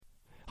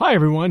Hi,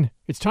 everyone.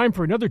 It's time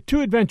for another 2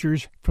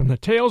 adventures from the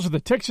Tales of the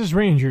Texas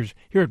Rangers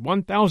here at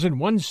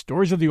 1001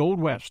 Stories of the Old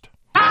West.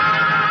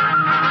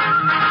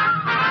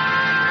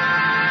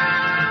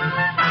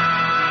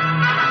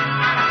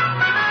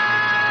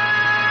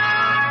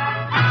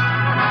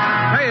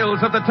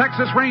 Tales of the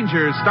Texas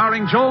Rangers,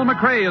 starring Joel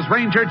McCrea as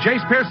Ranger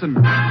Jace Pearson.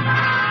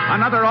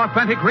 Another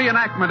authentic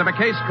reenactment of a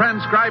case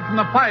transcribed from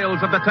the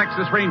files of the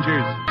Texas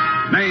Rangers.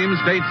 Names,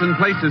 dates, and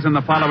places in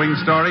the following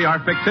story are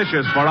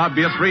fictitious for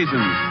obvious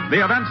reasons.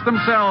 The events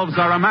themselves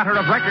are a matter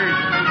of record.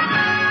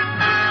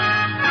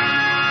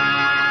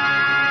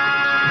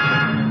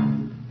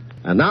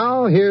 And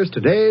now, here's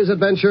today's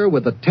adventure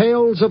with the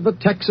Tales of the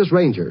Texas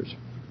Rangers.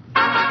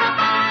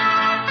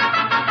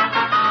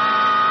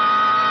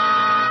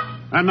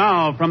 And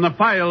now, from the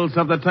files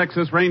of the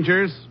Texas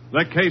Rangers,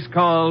 the case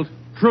called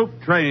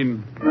Troop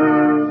Train.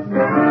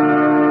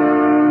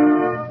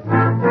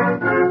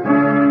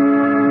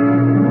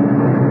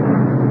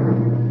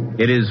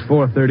 It is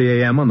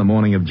 4:30 a.m. on the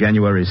morning of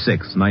January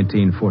 6,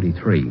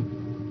 1943.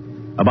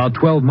 About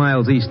 12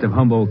 miles east of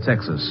Humboldt,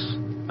 Texas,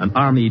 an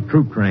Army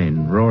troop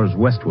train roars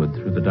westward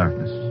through the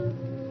darkness.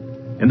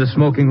 In the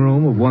smoking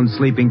room of one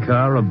sleeping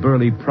car, a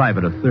burly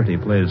private of 30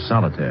 plays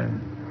solitaire.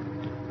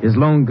 His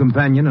lone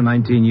companion, a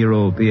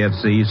 19-year-old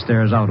PFC,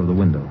 stares out of the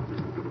window.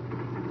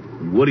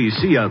 What do you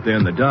see out there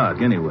in the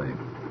dark, anyway?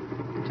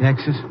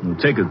 Texas? Well,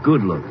 take a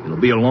good look. It'll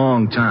be a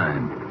long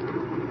time.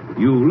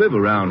 You live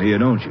around here,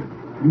 don't you?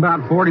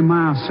 About 40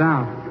 miles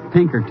south.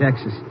 Pinker,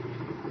 Texas.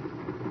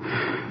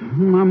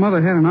 My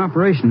mother had an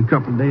operation a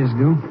couple of days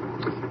ago.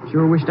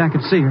 Sure wished I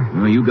could see her.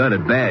 Well, you got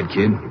it bad,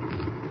 kid.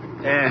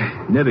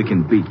 Never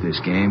can beat this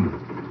game.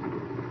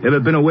 Ever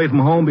been away from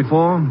home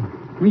before?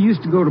 We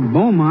used to go to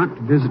Beaumont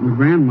to visit my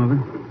grandmother.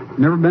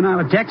 Never been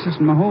out of Texas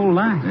in my whole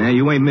life.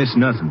 You ain't missed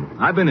nothing.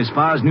 I've been as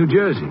far as New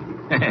Jersey.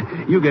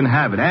 You can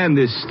have it, and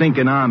this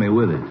stinking army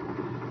with it.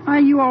 Why,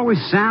 you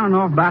always sounding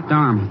off about the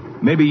Army.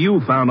 Maybe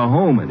you found a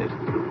home in it.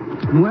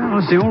 Well,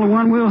 it's the only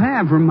one we'll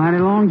have for a mighty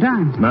long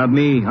time. Not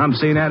me. I'm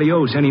saying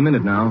adios any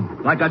minute now.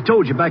 Like I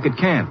told you back at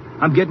camp,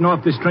 I'm getting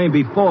off this train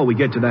before we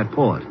get to that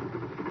port.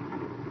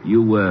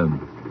 You've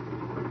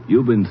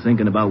been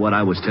thinking about what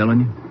I was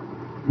telling you?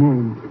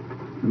 Well,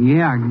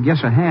 yeah, I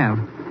guess I have.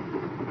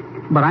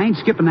 But I ain't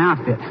skipping the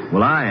outfit.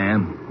 Well, I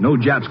am. No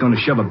Jap's going to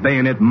shove a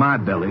bayonet in my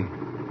belly.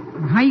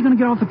 How are you going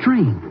to get off the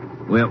train?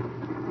 Well,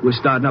 we're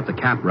starting up the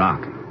Cap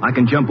Rock. I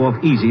can jump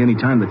off easy any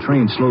time the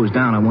train slows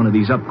down on one of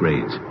these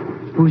upgrades.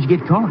 Suppose you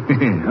get caught.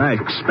 I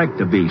expect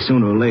to be,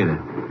 sooner or later.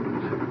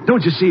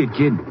 Don't you see it,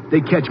 kid? They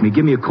catch me,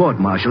 give me a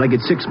court-martial, I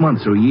get 6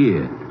 months or a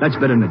year. That's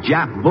better than a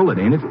Jap bullet,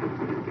 ain't it?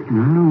 I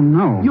don't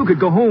know. You could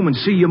go home and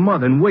see your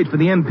mother and wait for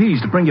the MPs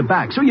to bring you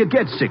back, so you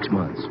get 6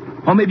 months.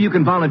 Or maybe you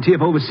can volunteer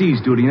for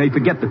overseas duty and they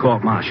forget the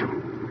court-martial.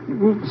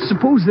 Well,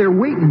 suppose they're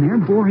waiting there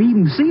before I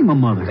even see my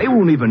mother. They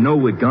won't even know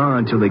we're gone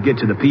until they get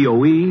to the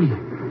POE.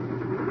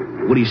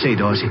 What do you say,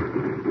 Dorsey?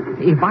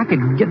 If I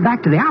could get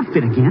back to the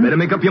outfit again... Better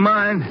make up your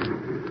mind.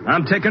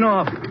 I'm taking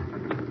off.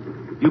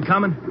 You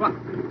coming? Well,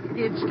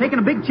 it's taking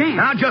a big chance.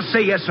 Now just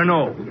say yes or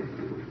no.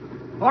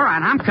 All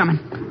right, I'm coming.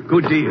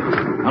 Good deal.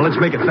 Now let's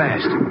make it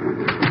fast.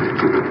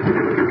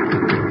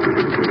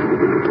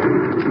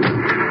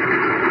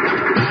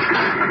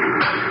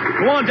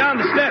 Go on down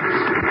the steps.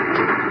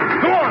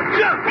 Go on,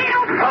 jump. Hey,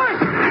 don't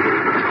push.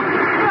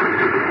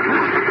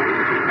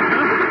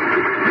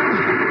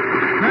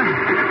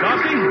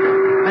 Dorsey,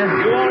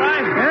 you all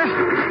right?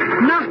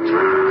 Knocked.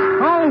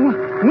 Oh,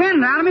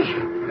 wind out of me.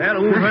 That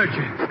won't hurt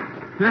you.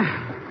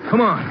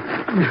 Come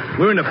on.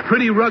 We're in a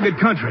pretty rugged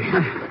country.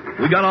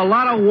 We got a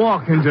lot of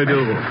walking to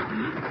do.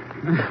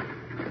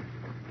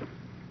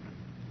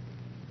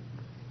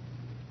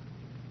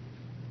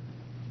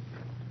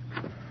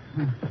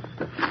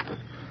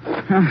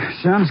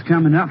 Sun's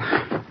coming up.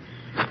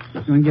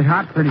 It's going to get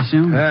hot pretty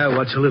soon.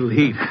 What's a little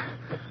heat?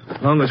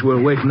 As long as we're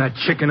away from that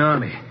chicken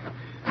army.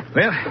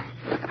 Well,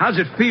 how's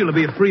it feel to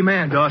be a free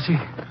man, Dorsey?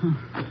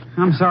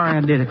 I'm sorry I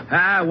did it.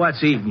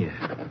 What's eating you?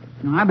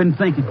 No, I've been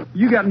thinking.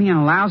 You got me in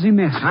a lousy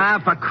mess.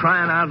 For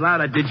crying out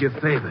loud, I did you a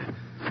favor.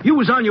 You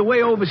was on your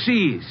way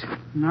overseas.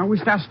 I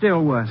wished I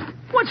still was.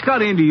 What's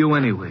got into you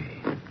anyway?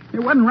 It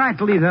wasn't right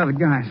to leave the other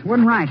guys. It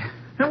wasn't right.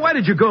 Now, why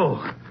did you go?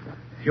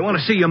 You want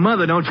to see your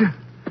mother, don't you?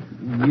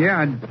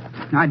 Yeah,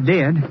 I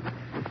did.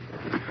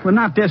 But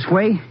not this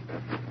way.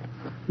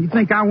 You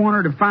think I want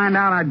her to find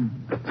out I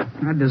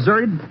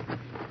deserted?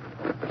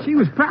 She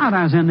was proud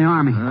I was in the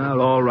Army.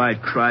 Well, all right,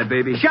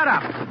 crybaby. Shut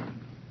up!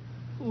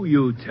 Who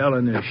you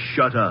telling to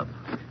shut up?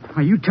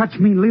 Now, you touch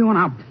me, Leo, and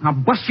I'll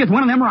bust you with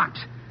one of them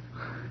rocks.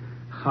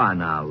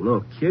 Now,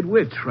 look, kid,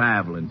 we're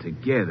traveling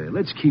together.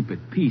 Let's keep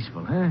it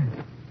peaceful, huh?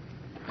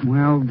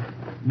 Well,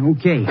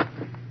 okay.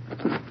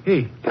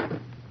 Hey,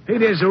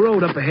 there's a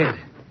road up ahead.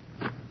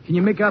 Can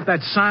you make out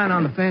that sign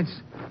on the fence?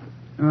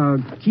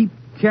 Keep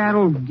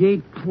cattle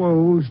gate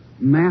closed,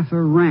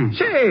 Mather Ranch.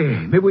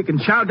 Say, maybe we can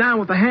chow down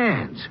with the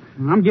hands.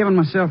 I'm giving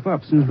myself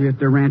up as soon as we hit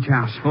their ranch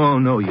house. Oh,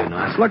 no, you're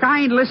not. Look,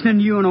 I ain't listening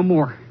to you no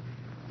more.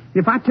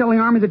 If I tell the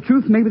Army the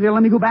truth, maybe they'll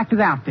let me go back to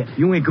the outfit.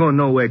 You ain't going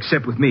nowhere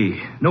except with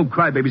me. No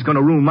crybaby's going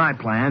to ruin my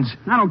plans.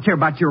 I don't care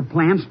about your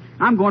plans.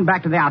 I'm going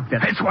back to the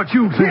outfit. That's what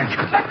you think.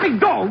 Let me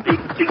go.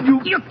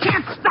 You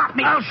can't stop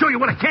me. I'll show you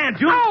what I can't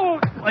do. No.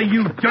 Why,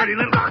 you dirty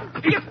little...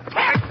 You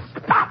can't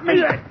stop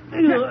me.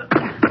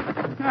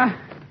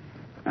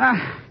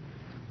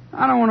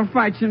 I don't want to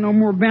fight you no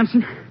more,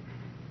 Benson.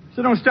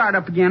 So don't start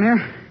up again here.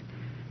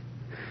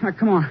 Now,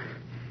 come on.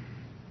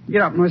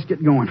 Get up and let's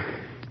get going.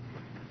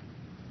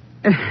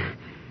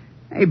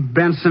 Hey,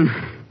 Benson.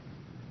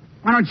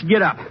 Why don't you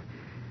get up?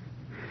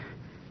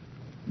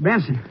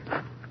 Benson.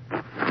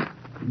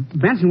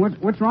 Benson,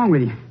 what's wrong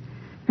with you?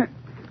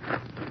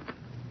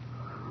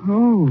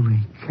 Holy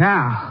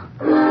cow.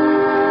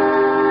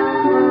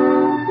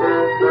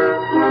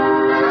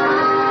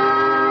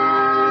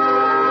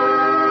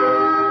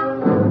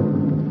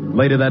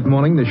 Later that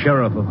morning, the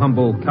sheriff of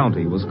Humboldt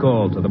County was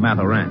called to the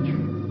Mather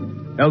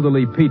Ranch.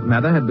 Elderly Pete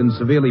Mather had been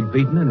severely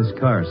beaten and his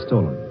car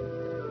stolen.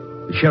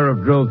 The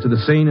sheriff drove to the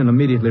scene and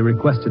immediately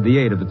requested the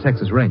aid of the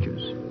Texas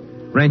Rangers.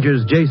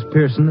 Rangers Jace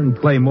Pearson and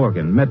Clay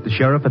Morgan met the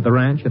sheriff at the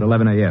ranch at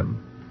 11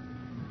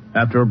 a.m.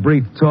 After a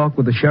brief talk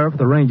with the sheriff,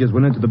 the Rangers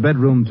went into the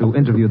bedroom to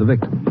interview the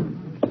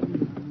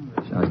victim.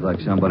 Sounds like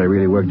somebody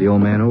really worked the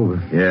old man over.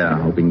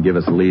 Yeah, hope he can give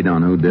us a lead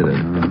on who did it.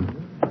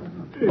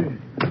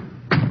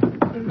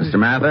 Mr.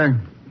 Mather?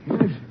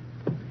 Yes?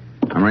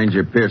 I'm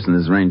Ranger Pearson.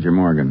 This is Ranger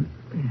Morgan.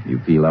 You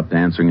feel up to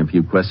answering a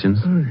few questions?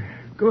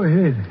 Go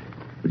ahead.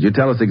 Would you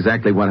tell us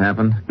exactly what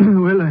happened?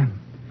 Well, I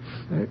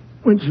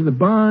went to the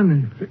barn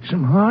and fixed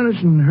some harness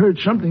and heard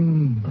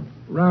something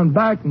around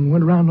back and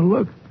went around to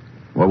look.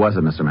 What was it,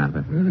 Mr.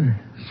 Mather? Well,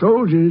 a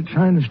soldier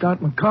trying to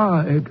start my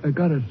car. I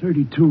got a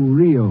 32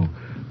 Rio.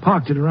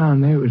 Parked it around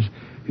there.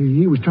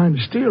 He was trying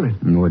to steal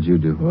it. And what'd you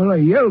do? Well, I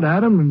yelled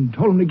at him and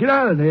told him to get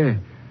out of there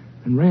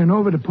and ran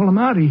over to pull him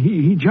out.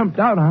 He jumped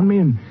out on me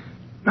and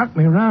knocked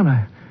me around.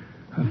 I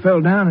fell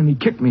down and he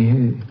kicked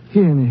me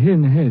here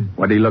in the head.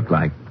 What did he look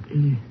like?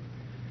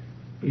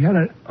 He had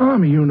an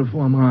army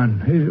uniform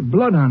on,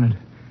 blood on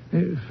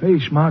it.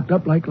 Face marked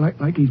up like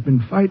he's been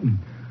fighting.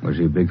 Was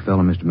he a big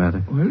fellow, Mr.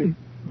 Mather? Well, he's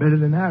better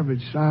than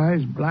average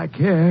size, black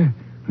hair.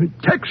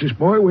 Texas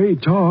boy, way he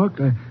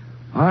talked.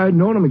 I'd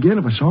known him again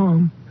if I saw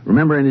him.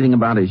 Remember anything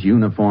about his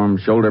uniform,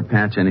 shoulder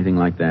patch, anything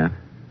like that?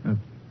 A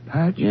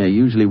patch? Yeah,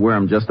 usually wear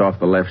him just off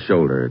the left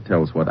shoulder. It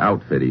tells what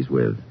outfit he's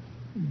with.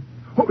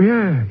 Oh,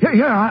 yeah.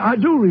 I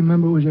do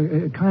remember it was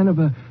a kind of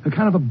a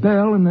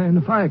bell and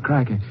the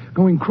firecracker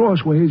going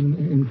crossways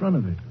in front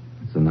of it.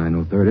 It's the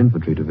 903rd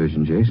Infantry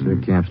Division, Jace. Their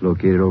camp's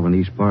located over in the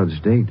east part of the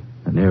state.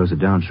 That narrows it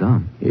down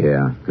some.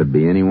 Yeah, could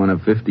be any one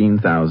of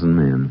 15,000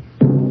 men.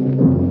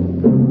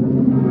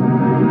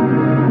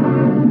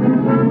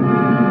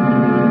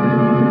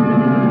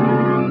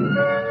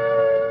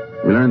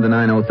 We learned the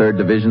 903rd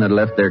Division had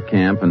left their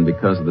camp, and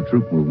because of the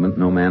troop movement,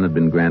 no man had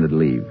been granted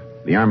leave.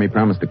 The Army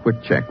promised a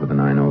quick check with the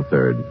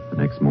 903rd. The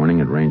next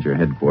morning at Ranger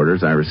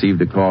headquarters, I received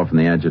a call from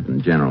the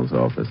Adjutant General's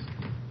office.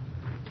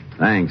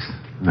 Thanks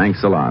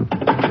a lot.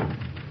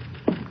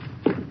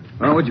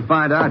 Well, what'd you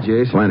find out,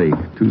 Jace? Plenty.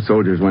 2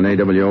 soldiers went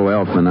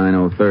AWOL from the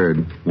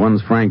 903rd.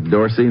 One's Frank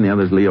Dorsey and the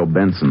other's Leo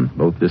Benson.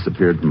 Both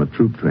disappeared from a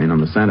troop train on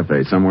the Santa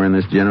Fe, somewhere in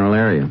this general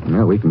area.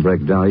 Well, we can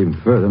break it down even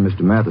further.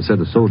 Mr. Mather said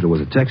the soldier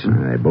was a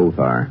Texan. They both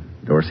are.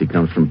 Dorsey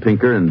comes from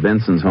Pinker, and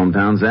Benson's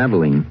hometown's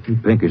Abilene.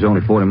 Pinker's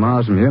only 40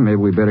 miles from here. Maybe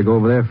we better go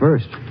over there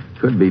first.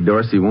 Could be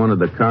Dorsey wanted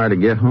the car to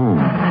get home.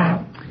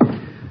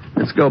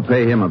 Let's go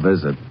pay him a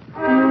visit.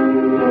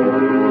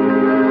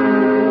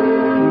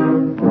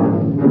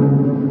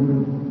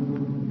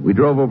 We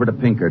drove over to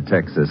Pinker,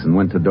 Texas, and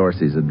went to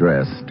Dorsey's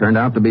address. Turned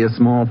out to be a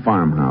small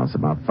farmhouse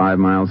about 5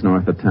 miles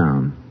north of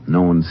town.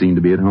 No one seemed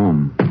to be at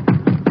home.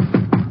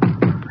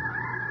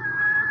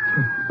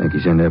 Think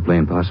he's in there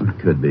playing possum?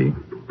 Could be.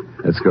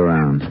 Let's go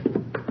around.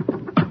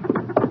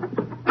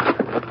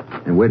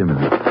 Hey, wait a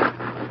minute.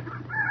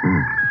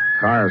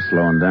 Car's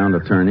slowing down to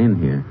turn in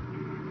here.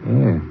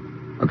 Yeah.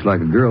 Looks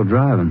like a girl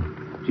driving.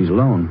 She's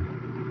alone.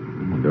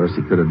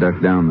 Dorsey could have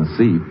ducked down the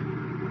seat.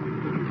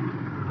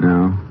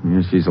 No,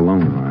 yeah, she's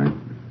alone, all right.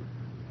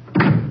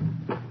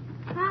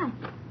 Hi.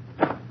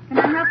 Can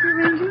I help you,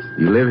 Rangers?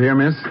 You live here,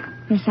 miss?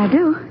 Yes, I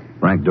do.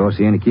 Frank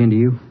Dorsey any kin to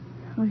you?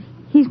 Well,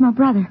 he's my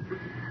brother.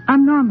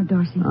 I'm Norma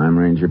Dorsey. I'm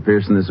Ranger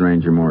Pearson. This is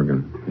Ranger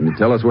Morgan. Can you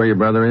tell us where your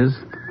brother is?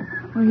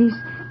 Well,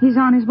 he's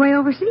on his way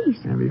overseas.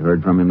 Have you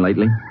heard from him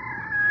lately?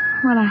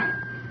 Well,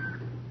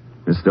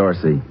 Miss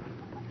Dorsey,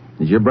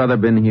 has your brother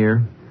been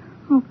here?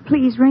 Oh,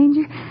 please,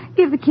 Ranger,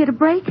 give the kid a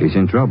break. He's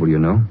in trouble, you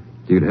know.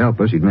 If you'd help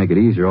us, he'd make it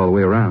easier all the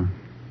way around.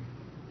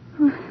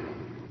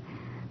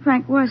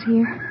 Frank was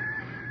here.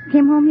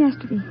 Came home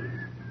yesterday.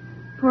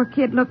 Poor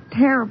kid looked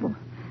terrible.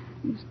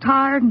 He was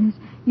tired and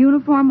his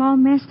uniform all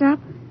messed up.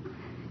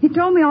 He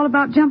told me all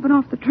about jumping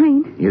off the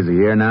train. Is he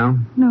here now?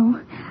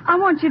 No. I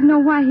want you to know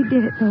why he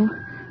did it, though.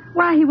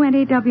 Why he went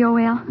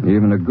AWOL.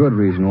 Even a good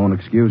reason won't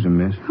excuse him,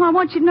 miss. Well, I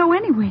want you to know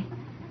anyway.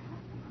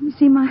 You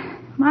see, my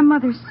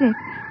mother's sick.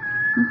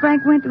 And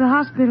Frank went to the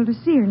hospital to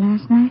see her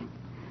last night.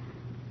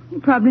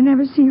 He'll probably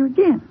never see her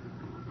again.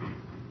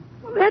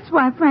 That's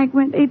why Frank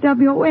went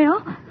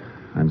AWOL.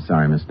 I'm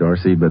sorry, Miss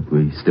Dorsey, but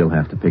we still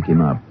have to pick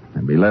him up.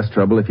 There'd be less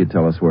trouble if you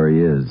tell us where he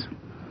is.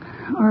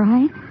 All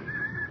right.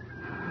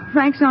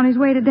 Frank's on his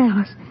way to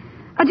Dallas.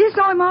 I just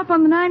saw him off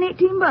on the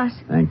 918 bus.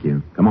 Thank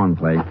you. Come on,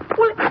 Clay. Well,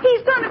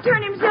 he's going to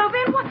turn himself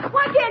in.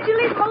 Why can't you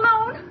leave him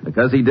alone?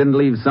 Because he didn't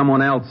leave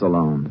someone else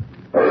alone.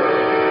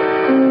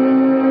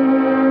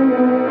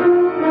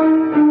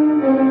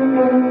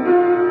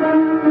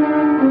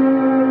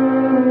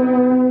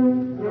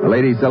 The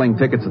lady selling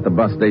tickets at the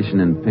bus station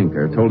in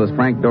Pinker told us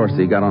Frank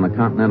Dorsey got on a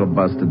Continental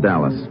bus to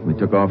Dallas. We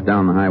took off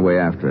down the highway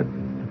after it.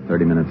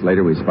 30 minutes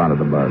later, we spotted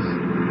the bus.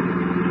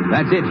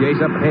 That's it,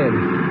 Jace, up ahead.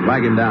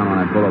 Flag him down when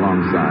I pull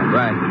alongside.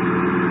 Right.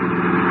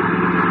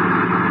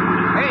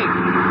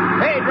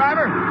 Hey,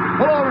 driver,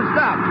 pull over and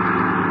stop.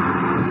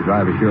 The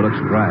driver sure looks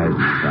surprised.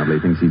 Probably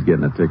thinks he's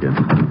getting a ticket.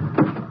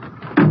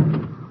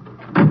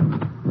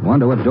 I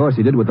wonder what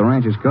Dorsey did with the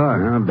rancher's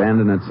car.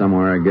 Abandoned it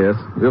somewhere, I guess.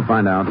 We'll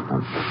find out.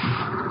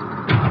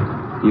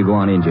 You go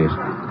on in, Jace.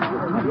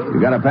 You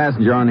got a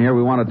passenger on here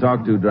we want to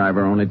talk to,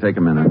 driver. Only take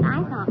a minute.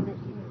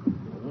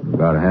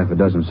 About a half a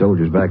dozen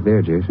soldiers back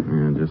there, Jace.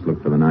 Yeah, just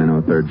look for the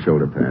 903rd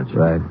shoulder patch.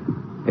 Right.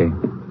 Hey,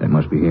 that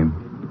must be him.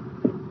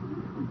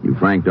 You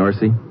Frank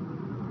Dorsey?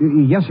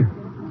 Yes, sir.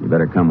 You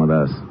better come with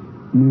us.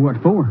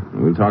 What for?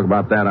 We'll talk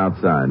about that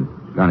outside.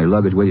 Got any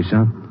luggage with you,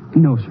 son?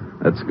 No, sir.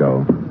 Let's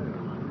go.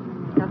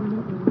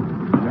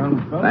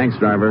 Thanks,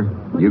 driver.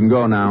 You can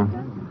go now.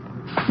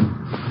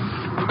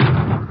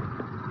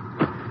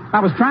 I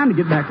was trying to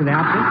get back to the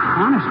outfit,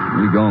 honest.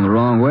 You're going the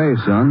wrong way,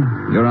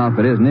 son. Your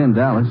outfit isn't in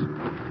Dallas.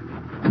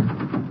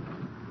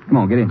 Come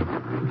on, get in.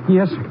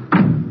 Yes, sir.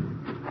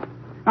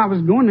 I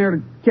was going there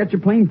to catch a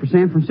plane for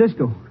San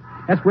Francisco.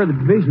 That's where the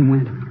division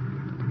went.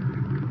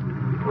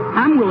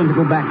 I'm willing to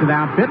go back to the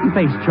outfit and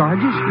face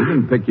charges. We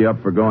didn't pick you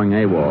up for going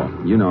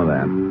AWOL. You know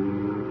that.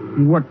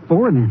 What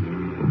for, then?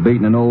 For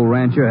beating an old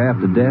rancher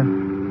half to death.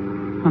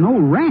 An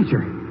old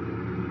rancher?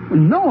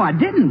 No, I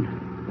didn't.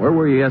 Where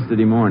were you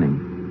yesterday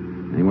morning?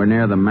 Anywhere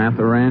near the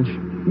Mather Ranch?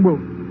 Well,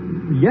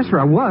 yes, sir,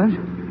 I was.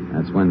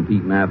 That's when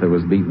Pete Mather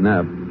was beaten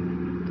up.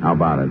 How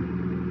about it?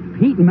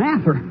 Pete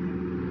Mather?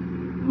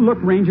 Look,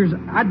 Rangers,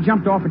 I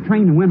jumped off a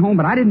train and went home,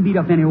 but I didn't beat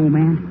up any old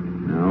man.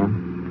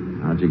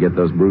 No? How'd you get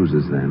those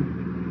bruises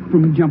then?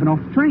 From jumping off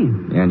the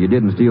train. And you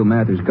didn't steal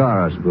Mather's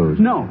car, I suppose.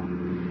 No.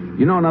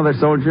 You know another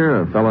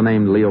soldier, a fellow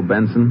named Leo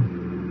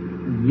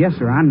Benson? Yes,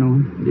 sir, I know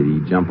him. Did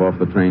he jump off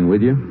the train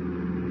with you?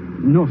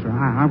 No, sir,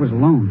 I was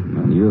alone.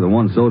 And you're the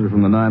one soldier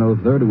from the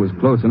 903rd who was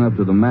close enough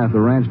to the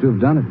Mather Ranch to have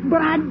done it.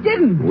 But I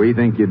didn't. We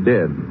think you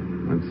did.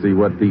 Let's see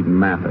what Pete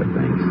Mather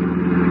thinks.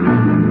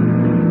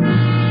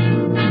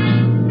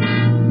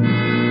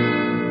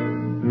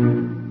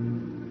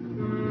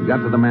 We got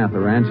to the Mather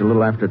Ranch a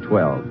little after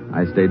 12.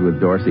 I stayed with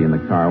Dorsey in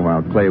the car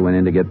while Clay went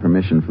in to get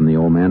permission from the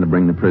old man to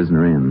bring the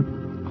prisoner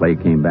in. Clay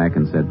came back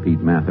and said Pete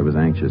Mather was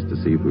anxious to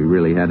see if we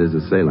really had his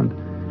assailant.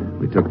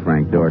 We took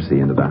Frank Dorsey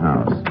into the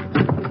house.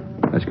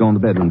 Let's go in the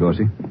bedroom,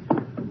 Dorsey.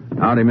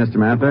 Howdy, Mr.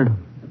 Mather.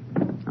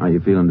 How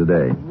you feeling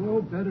today?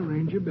 Oh, better,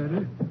 Ranger,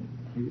 better.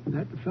 Is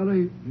that the fellow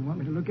you want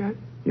me to look at?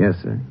 Yes,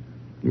 sir.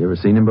 You ever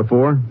seen him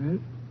before? Well,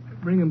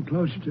 bring him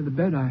closer to the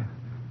bed. I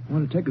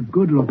want to take a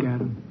good look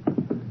at him.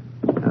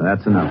 Now,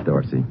 that's enough,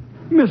 Dorsey.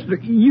 Mister,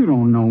 you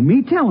don't know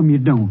me. Tell him you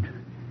don't.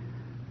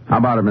 How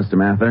about it, Mr.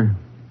 Mather?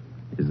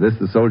 Is this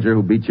the soldier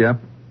who beat you up?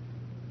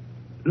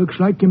 Looks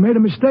like you made a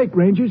mistake,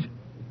 Rangers.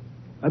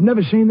 I've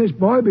never seen this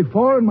boy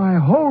before in my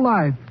whole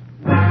life.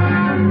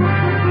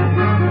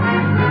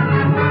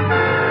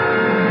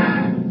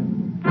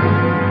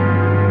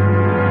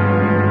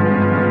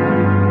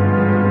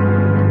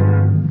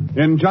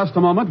 In just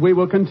a moment, we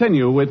will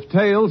continue with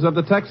Tales of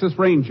the Texas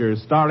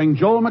Rangers, starring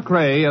Joel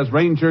McCrea as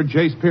Ranger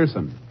Jace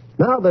Pearson.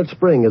 Now that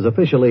spring is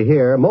officially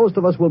here, most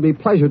of us will be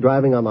pleasure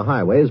driving on the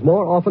highways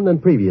more often than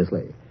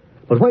previously.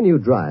 But when you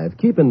drive,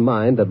 keep in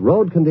mind that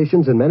road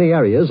conditions in many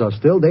areas are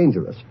still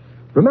dangerous.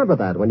 Remember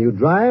that when you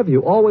drive,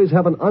 you always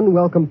have an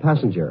unwelcome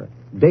passenger,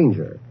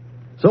 danger.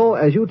 So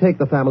as you take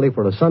the family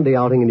for a Sunday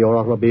outing in your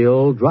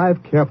automobile,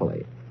 drive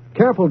carefully.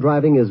 Careful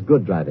driving is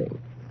good driving.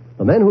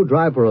 The men who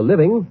drive for a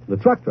living, the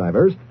truck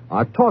drivers,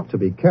 are taught to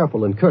be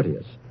careful and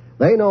courteous.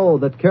 They know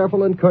that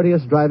careful and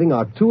courteous driving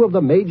are two of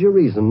the major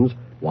reasons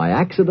why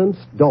accidents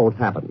don't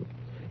happen.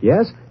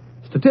 Yes,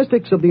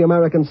 statistics of the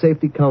American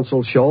Safety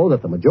Council show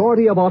that the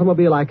majority of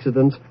automobile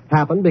accidents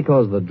happen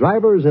because the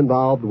drivers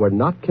involved were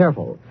not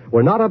careful,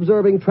 were not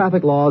observing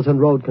traffic laws and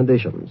road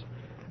conditions.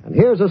 And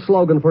here's a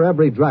slogan for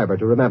every driver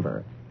to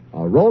remember.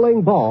 A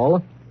rolling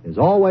ball is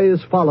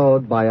always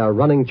followed by a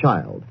running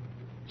child.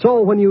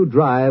 So when you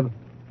drive,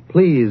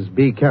 please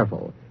be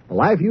careful. The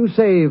life you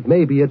save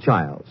may be a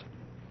child's.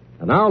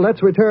 And now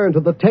let's return to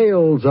the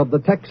Tales of the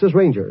Texas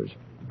Rangers.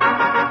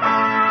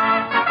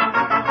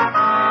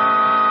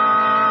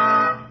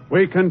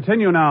 We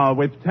continue now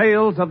with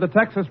Tales of the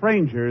Texas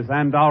Rangers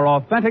and our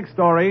authentic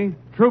story,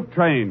 Troop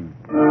Train.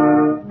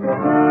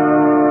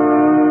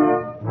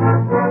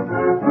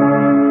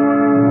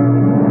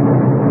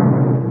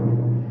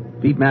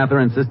 Pete Mather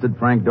insisted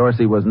Frank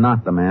Dorsey was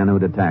not the man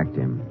who'd attacked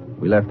him.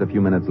 We left a few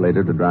minutes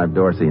later to drive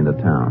Dorsey into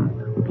town.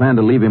 We planned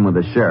to leave him with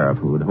the sheriff,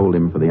 who would hold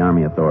him for the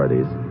Army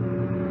authorities.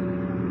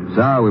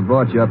 Sorry we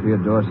brought you up here,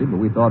 Dorsey, but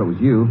we thought it was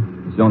you.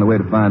 It's the only way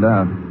to find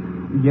out.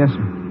 Yes,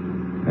 sir.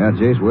 Yeah,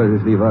 Jace, where does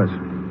this leave us?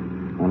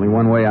 Only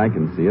one way I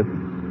can see it.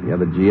 The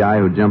other GI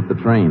who jumped the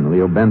train,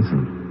 Leo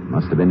Benson.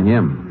 Must have been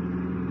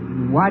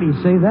him. Why do you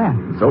say that?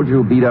 The soldier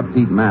who beat up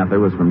Pete Mather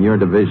was from your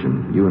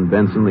division. You and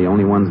Benson, the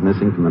only ones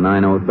missing from the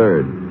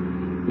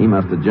 903rd. He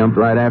must have jumped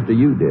right after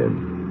you did.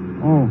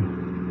 Oh,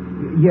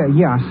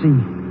 yeah, I see.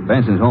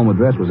 Benson's home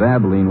address was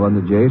Abilene,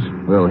 wasn't it,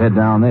 Jace? We'll head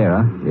down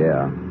there, huh?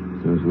 Yeah,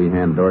 as soon as we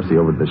hand Dorsey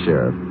over to the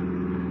sheriff.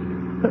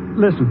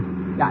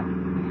 Listen,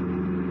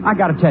 I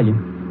got to tell you.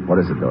 What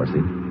is it,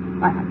 Dorsey?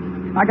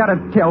 I got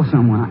to tell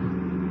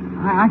someone.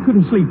 I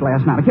couldn't sleep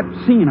last night. I kept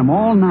seeing him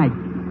all night.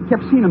 I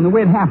kept seeing him the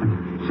way it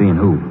happened. Seeing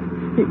who?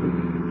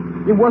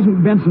 It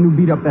wasn't Benson who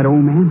beat up that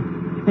old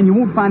man. And you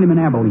won't find him in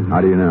Abilene.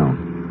 How do you know?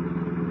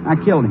 I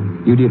killed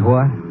him. You did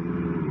what?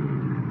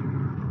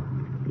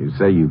 You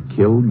say you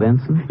killed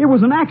Benson? It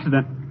was an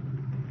accident.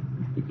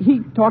 He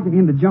talked me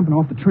into jumping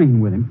off the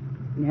train with him.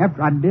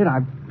 After I did,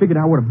 I figured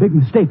out what a big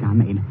mistake I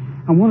made.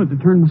 I wanted to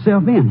turn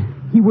myself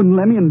in. He wouldn't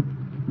let me, and,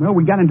 well,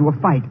 we got into a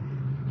fight.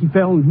 He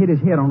fell and hit his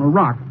head on a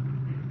rock.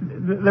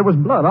 There was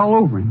blood all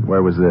over him.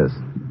 Where was this?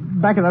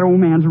 Back of that old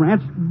man's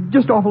ranch,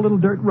 just off a little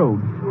dirt road.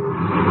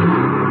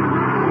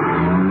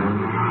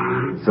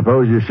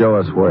 Suppose you show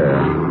us where.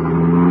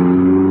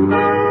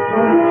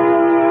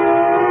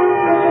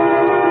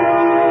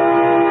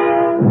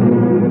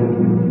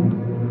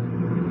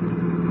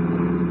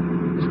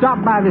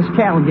 Stop by this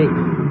cattle gate.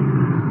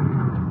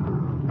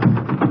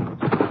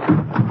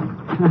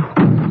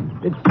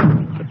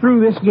 It's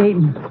through this gate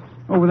and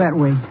over that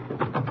way.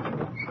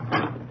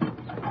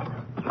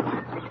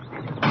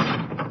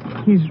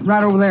 He's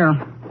right over there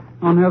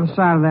on the other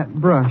side of that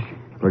brush.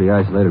 Pretty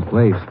isolated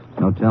place.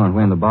 No telling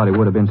when the body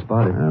would have been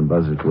spotted.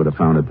 Buzzards would have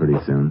found it pretty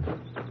soon.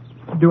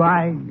 Do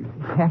I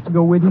have to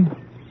go with you?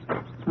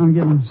 I'm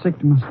getting sick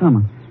to my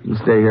stomach. You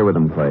stay here with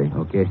him, Clay.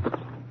 Okay.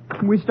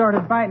 We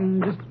started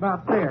fighting just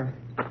about there.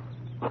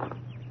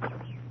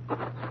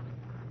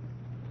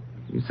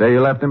 You say you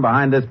left him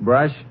behind this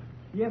brush?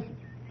 Yes,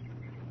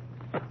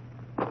 sir.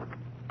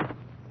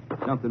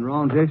 Something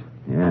wrong, Jace?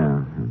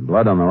 Yeah.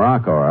 Blood on the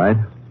rock, all right.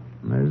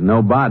 There's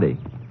no body.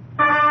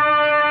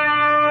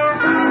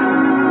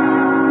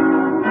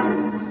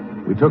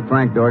 We took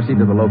Frank Dorsey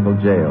to the local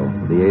jail.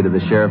 With the aid of the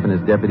sheriff and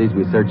his deputies,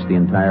 we searched the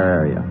entire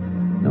area.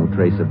 No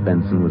trace of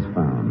Benson was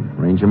found.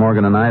 Ranger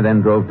Morgan and I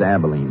then drove to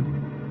Abilene.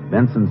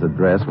 Benson's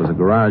address was a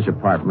garage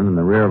apartment in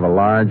the rear of a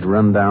large,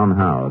 run-down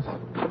house.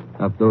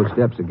 Up those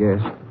steps, I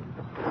guess.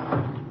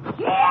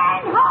 She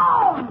ain't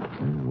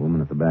home! A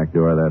woman at the back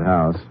door of that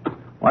house.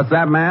 What's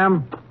that,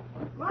 ma'am?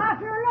 Well, if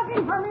you're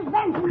looking for Miss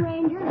Benson,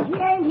 Ranger, she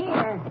ain't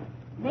here.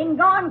 Been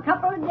gone a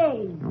couple of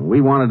days.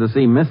 We wanted to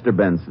see Mr.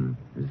 Benson.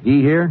 Is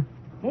he here?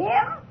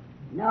 Him?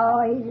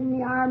 No, he's in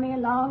the Army a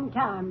long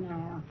time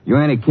now. You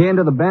any kin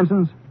to the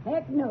Bensons?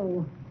 Heck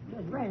no.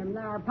 Just rent 'em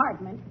their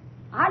apartment.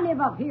 I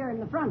live up here in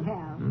the front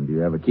house. Do you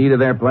have a key to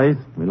their place?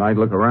 We'd like to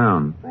look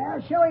around.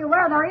 Well, show you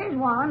where there is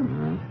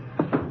one.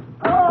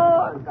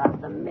 Oh, I've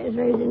got the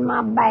miseries in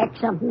my back,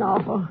 something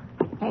awful.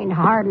 Can't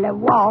hardly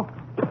walk.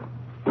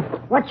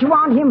 What you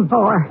want him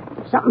for?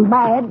 Something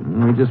bad?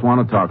 We just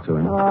want to talk to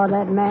him. Oh,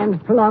 that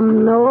man's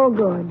plumb no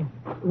good.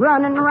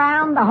 Running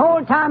around the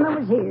whole time I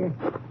was here.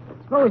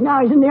 Suppose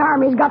now he's in the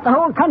Army, he's got the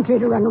whole country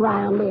to run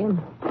around in.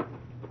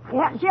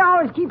 Yeah, she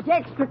always keeps the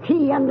extra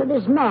key under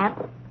this mat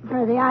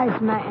for the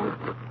Iceman.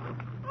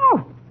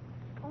 Oh,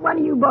 one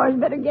of you boys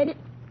better get it.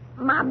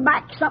 My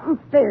back's something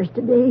fierce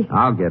today.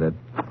 I'll get it.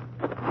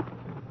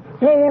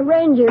 Say,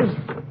 Rangers,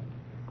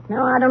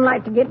 now I don't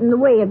like to get in the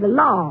way of the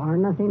law or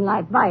nothing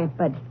like that,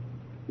 but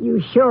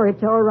you sure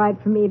it's all right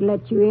for me to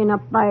let you in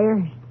up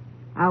there?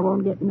 I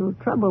won't get in no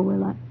trouble,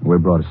 will I? We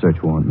brought a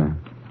search warrant, ma'am.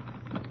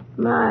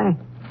 My,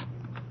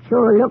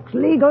 sure looks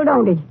legal,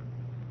 don't it?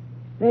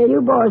 Well,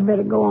 you boys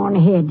better go on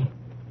ahead.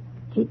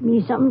 Take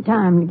me some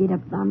time to get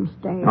up them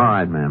stairs. All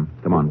right, ma'am.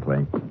 Come on,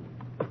 Clay.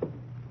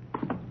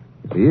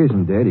 If he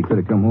isn't dead, he could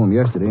have come home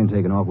yesterday and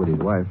taken off with his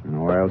wife.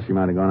 Or else she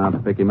might have gone out to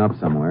pick him up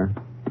somewhere.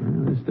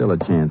 There's still a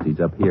chance he's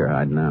up here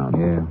hiding out.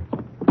 Yeah.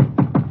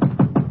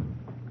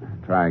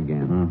 Try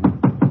again.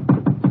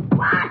 Mm-hmm.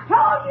 Well, I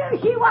told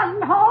you she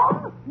wasn't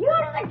home.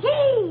 Use the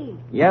key.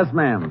 Yes,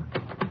 ma'am.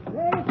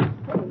 Let's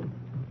see.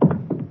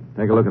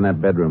 Take a look in that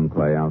bedroom,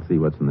 Clay. I'll see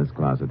what's in this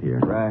closet here.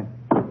 Right.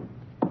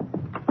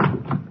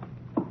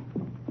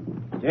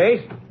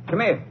 Jace, come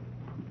here.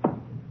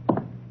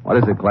 What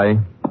is it, Clay?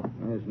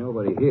 There's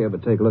nobody here,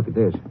 but take a look at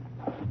this.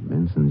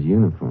 Benson's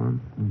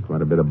uniform.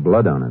 Quite a bit of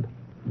blood on it.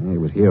 Yeah, he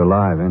was here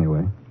alive,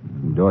 anyway.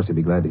 Dorsey would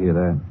be glad to hear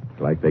that.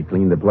 It's like they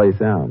cleaned the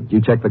place out. Did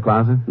you check the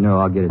closet? No,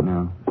 I'll get it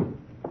now.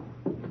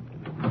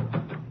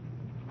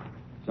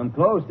 Some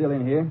clothes still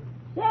in here.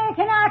 Say,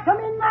 can I come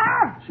in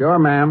there? Sure,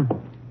 ma'am.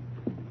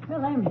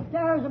 Well, them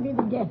stairs will be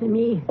the death of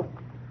me.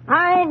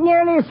 I ain't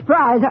nearly as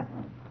surprised.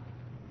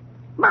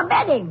 My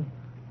bedding.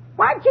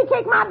 Why'd you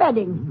take my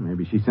bedding? Maybe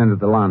Maybe she sent it to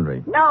the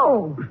laundry.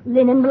 No,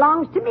 linen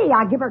belongs to me.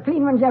 I give her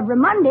clean ones every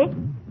Monday.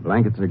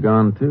 Blankets are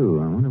gone, too.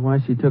 I wonder why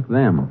she took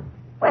them.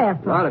 Where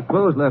A lot of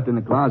clothes left in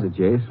the closet,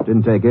 Chase.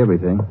 Didn't take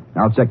everything.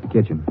 I'll check the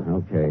kitchen.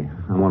 Okay.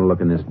 I want to look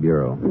in this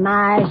bureau.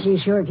 My, she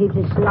sure keeps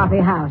a sloppy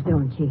house,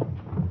 don't she?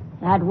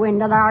 That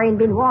window there ain't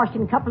been washed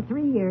in a couple,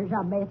 3 years,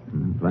 I bet.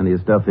 Plenty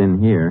of stuff in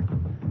here.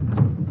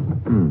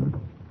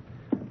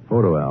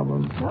 Photo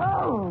album.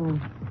 Oh,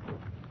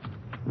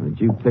 Did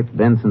you pick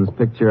Benson's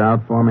picture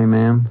out for me,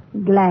 ma'am?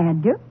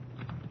 glad to.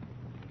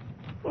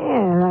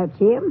 Yeah, that's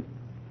him.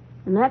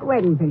 And that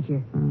wedding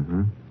picture.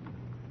 Mm-hmm.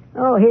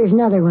 Oh, here's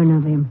another one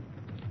of him.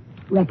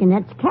 Reckon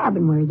that's the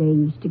cabin where they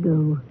used to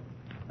go.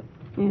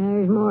 Yeah,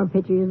 there's more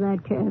pictures of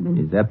that cabin.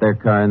 Is that their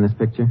car in this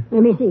picture?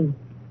 Let me see.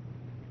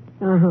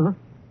 Uh-huh.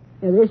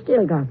 Yeah, they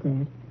still got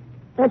that.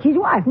 That's his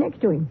wife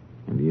next to him.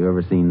 Have you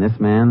ever seen this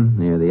man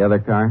near the other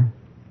car?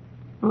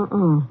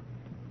 Uh-uh.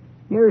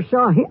 Never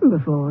saw him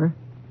before.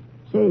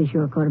 Say, he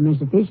sure caught a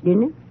mess of fish,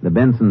 didn't he? The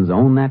Bensons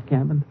own that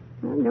cabin?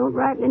 I don't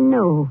rightly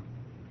know.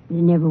 He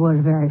never was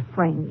very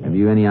friendly. Have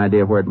you any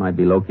idea where it might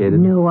be located?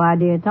 No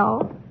idea at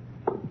all.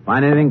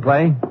 Find anything,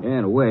 Clay? Yeah,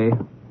 in a way.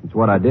 It's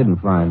what I didn't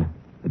find.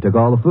 They took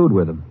all the food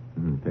with them.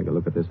 Take a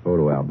look at this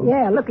photo album.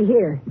 Yeah, looky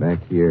here.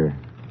 Back here.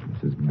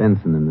 This is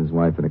Benson and his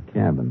wife at a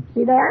cabin.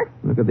 See there?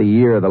 Look at the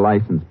year of the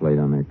license plate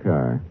on their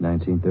car.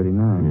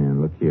 1939.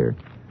 And look here.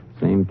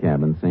 Same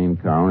cabin, same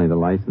car, only the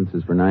license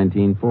is for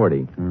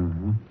 1940.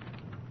 Mm-hmm.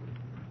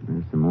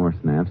 There's some more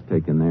snaps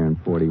taken there in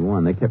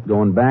 41. They kept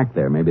going back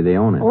there. Maybe they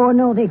own it. Oh,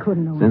 no, they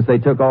couldn't own it. Since they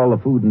took all the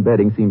food and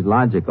bedding, seems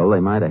logical they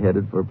might have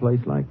headed for a place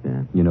like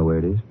that. You know where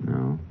it is?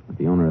 No, but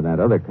the owner of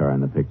that other car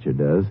in the picture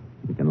does.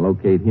 We can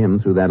locate him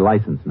through that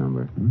license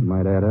number.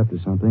 Might add up to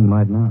something,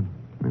 might not.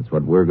 That's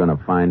what we're going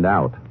to find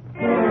out.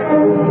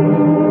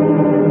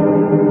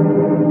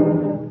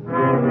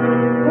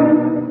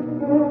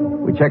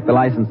 We checked the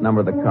license number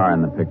of the car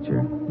in the picture.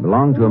 It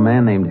belonged to a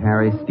man named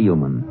Harry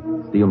Steelman.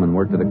 Steelman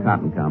worked at a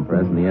cotton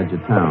compress in the edge of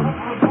town.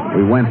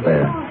 We went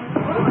there.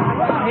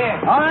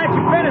 All right,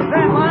 you finished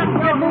that line.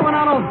 Get moving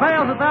on those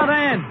bales at that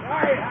end.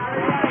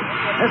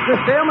 Mr.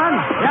 Steelman?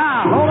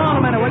 Yeah, hold on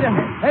a minute, will you?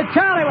 Hey,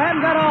 Charlie, we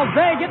haven't got all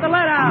day. Get the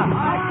lead out.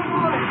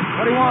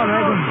 What do you want,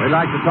 Ranger? We'd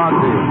like to talk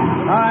to you.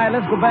 All right,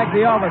 let's go back to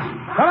the office.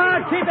 Come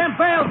on, keep them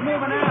bales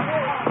moving now.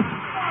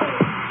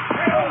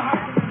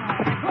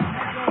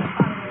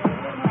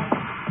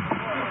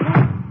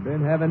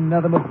 Been having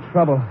nothing but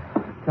trouble.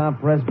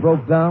 Compress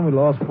broke down. We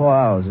lost 4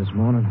 hours this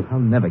morning. I'll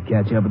never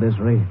catch up at this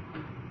rate.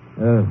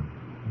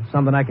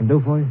 Something I can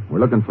do for you? We're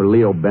looking for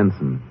Leo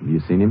Benson. Have you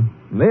seen him?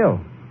 Leo?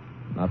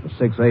 Not for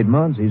 6-8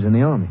 months. He's in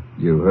the Army.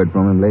 You heard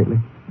from him lately?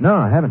 No,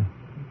 I haven't.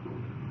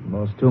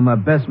 Lost 2 of my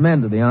best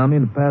men to the Army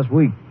in the past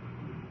week.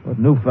 What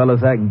new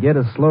fellas I can get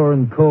is slower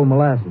than cold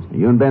molasses. Are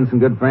you and Benson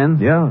good friends?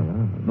 Yeah,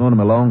 I've known him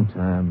a long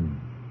time.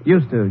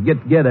 Used to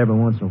get together every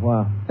once in a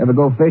while. Ever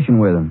go fishing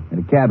with him? At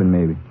a cabin,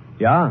 maybe?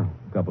 Yeah,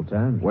 a couple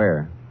times.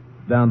 Where?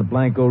 Down the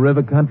Blanco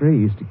River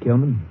country, east of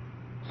Kilman.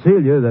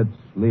 Celia, that's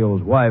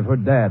Leo's wife, her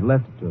dad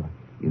left it to her.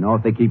 You know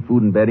if they keep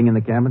food and bedding in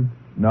the cabin?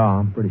 No,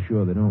 I'm pretty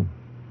sure they don't.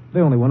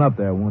 They only went up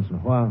there once in a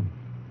while.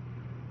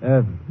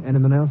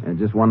 Anything else?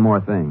 Just one more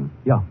thing.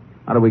 Yeah.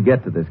 How do we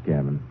get to this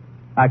cabin?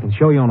 I can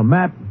show you on a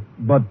map,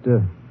 but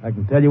I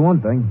can tell you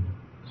one thing.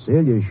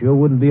 Celia sure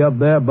wouldn't be up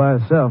there by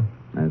herself.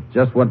 That's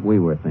just what we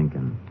were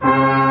thinking.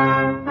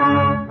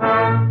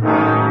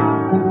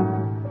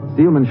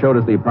 Steelman showed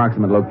us the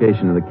approximate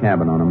location of the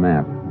cabin on a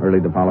map. Early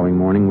the following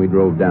morning, we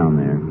drove down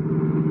there.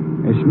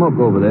 There's smoke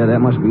over there. That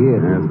must be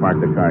it. Let's park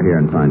the car here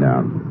and find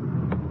out.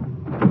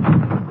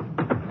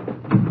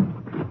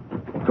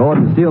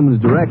 According to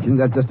Steelman's directions,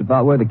 that's just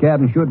about where the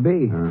cabin should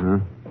be. Uh-huh.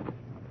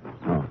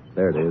 Oh,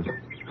 there it is.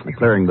 The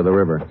clearing to the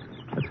river.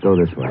 Let's go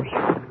this way.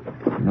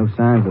 No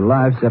signs of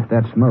life except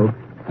that smoke.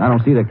 I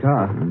don't see the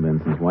car.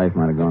 Benson's wife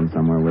might have gone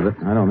somewhere with it.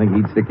 I don't think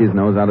he'd stick his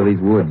nose out of these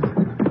woods.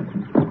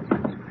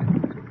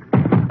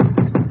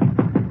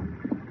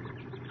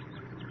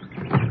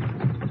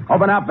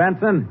 Open up,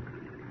 Benson.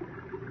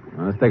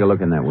 Well, let's take a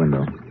look in that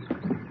window.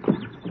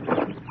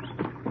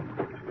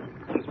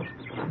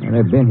 Well,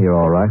 they've been here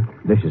all right.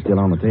 Dish is still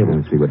on the table.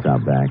 Let's see what's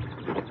out back.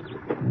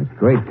 It's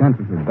great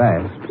country for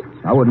bass.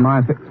 I wouldn't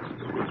mind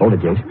Hold it,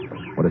 Jace.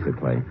 What is it,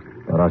 Clay?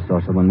 Thought I saw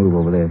someone move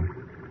over there.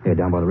 Here,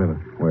 down by the river.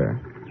 Where?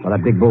 By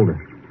that big boulder.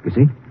 You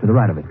see? To the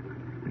right of it.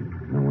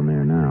 No one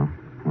there now.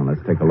 Well,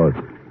 let's take a look.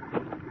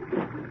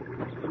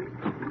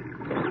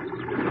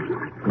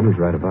 He was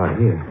right about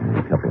here.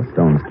 A couple of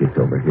stones kicked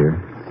over here.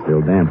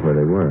 Still damp where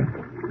they were.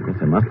 I guess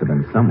there must have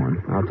been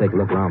someone. I'll take a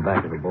look around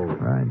back of the boulder.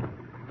 Right.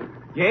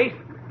 Jace,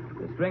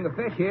 the string of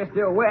fish here is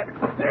still wet.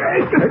 There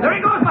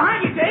he goes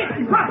behind you, Dave.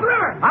 He's across the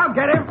river. I'll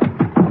get him.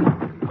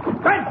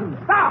 Benson,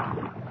 stop.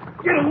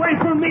 Get away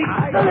from me.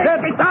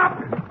 Let me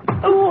stop.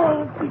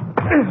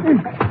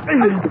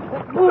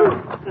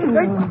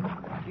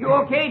 You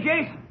okay,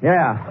 Jace?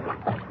 Yeah.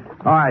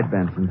 All right,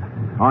 Benson.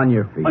 On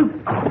your feet.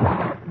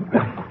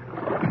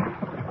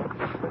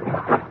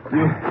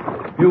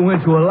 You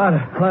went to a lot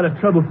of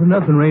trouble for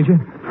nothing, Ranger.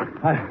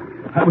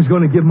 I was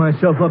going to give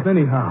myself up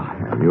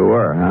anyhow. You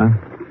were, huh?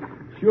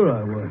 Sure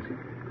I was.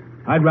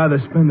 I'd rather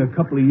spend a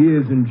couple of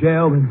years in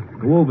jail than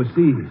go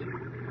overseas.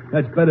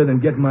 That's better than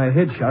getting my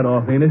head shot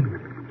off, ain't it?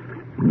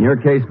 In your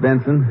case,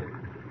 Benson,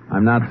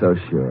 I'm not so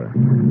sure.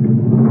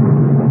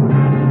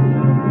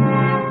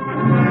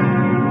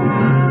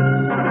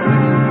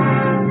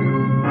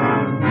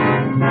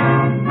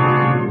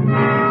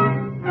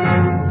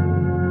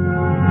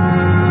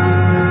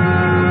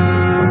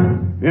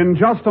 In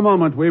just a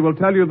moment, we will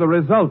tell you the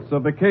results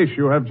of the case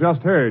you have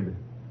just heard.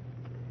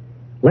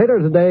 Later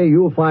today,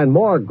 you'll find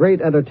more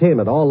great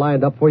entertainment all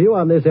lined up for you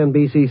on this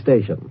NBC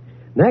station.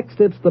 Next,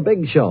 it's The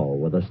Big Show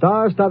with a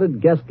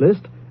star-studded guest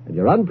list and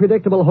your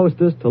unpredictable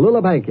hostess,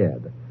 Tallulah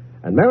Bankhead.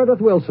 And Meredith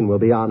Wilson will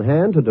be on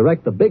hand to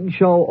direct The Big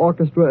Show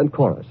orchestra and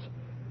chorus.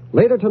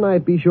 Later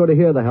tonight, be sure to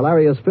hear the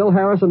hilarious Phil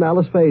Harris and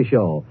Alice Faye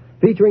show,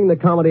 featuring the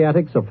comedy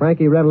antics of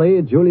Frankie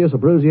Renly, Julius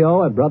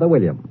Abruzio, and Brother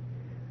William.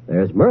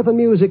 There's mirth and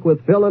music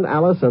with Phil and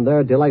Alice and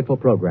their delightful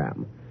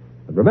program.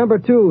 And remember,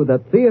 too,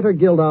 that Theater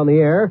Guild on the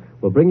Air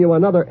will bring you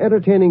another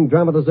entertaining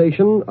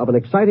dramatization of an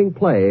exciting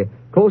play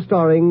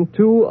co-starring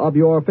two of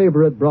your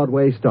favorite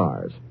Broadway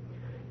stars.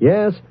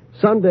 Yes,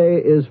 Sunday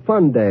is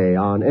Fun Day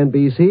on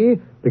NBC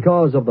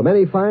because of the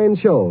many fine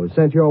shows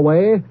sent your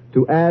way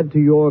to add to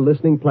your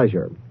listening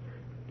pleasure.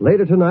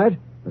 Later tonight,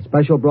 a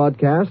special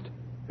broadcast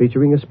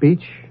featuring a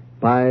speech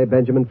by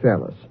Benjamin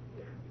Fairless.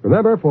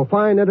 Remember, for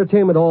fine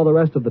entertainment all the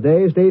rest of the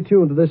day, stay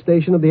tuned to this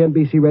station of the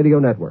NBC Radio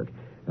Network.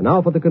 And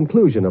now for the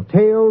conclusion of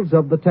Tales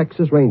of the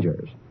Texas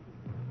Rangers.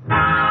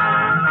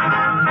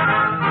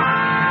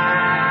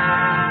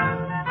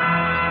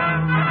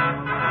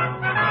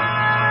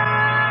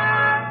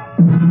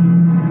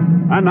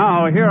 And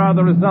now, here are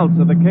the results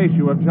of the case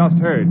you have just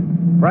heard.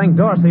 Frank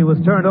Dorsey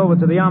was turned over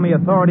to the Army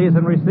authorities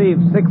and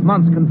received 6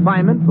 months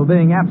confinement for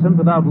being absent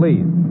without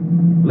leave.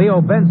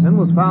 Leo Benson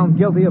was found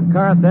guilty of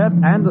car theft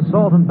and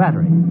assault and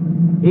battery.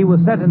 He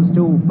was sentenced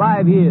to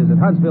 5 years at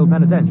Huntsville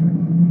Penitentiary.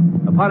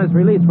 Upon his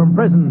release from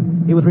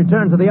prison, he was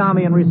returned to the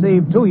Army and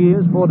received 2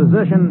 years for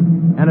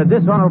desertion and a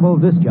dishonorable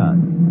discharge.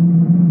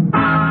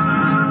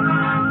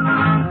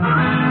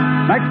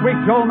 Next week,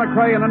 Joel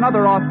McCrea in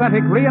another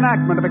authentic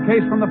reenactment of a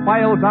case from the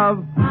files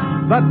of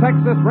the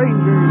Texas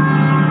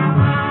Rangers.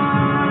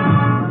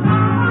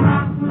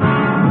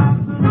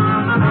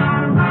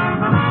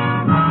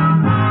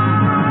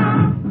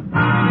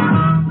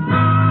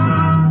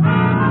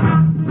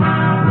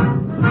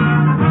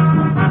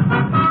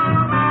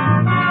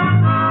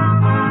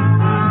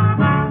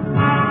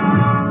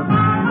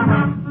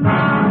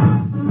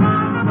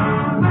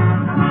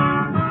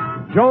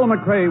 Joel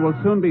McCrea will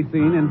soon be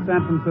seen in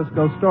San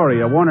Francisco Story,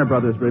 a Warner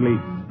Brothers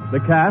release. The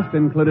cast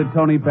included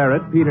Tony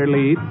Barrett, Peter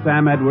Leeds,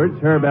 Sam Edwards,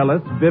 Herb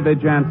Ellis, Vivi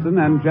Jansen,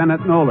 and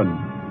Janet Nolan.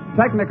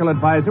 Technical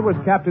advisor was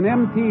Captain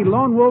M.T.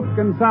 Lone Wolf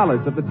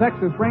Gonzalez of the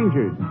Texas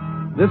Rangers.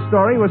 This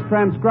story was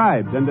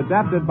transcribed and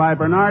adapted by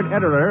Bernard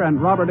Ederer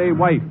and Robert A.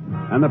 White,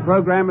 and the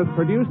program is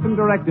produced and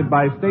directed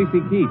by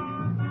Stacy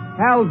Keach.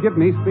 Hal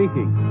Gibney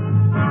speaking.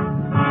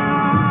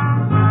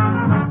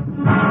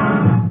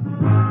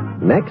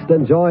 Next,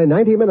 enjoy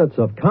 90 minutes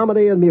of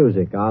comedy and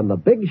music on The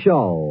Big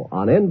Show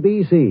on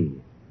NBC.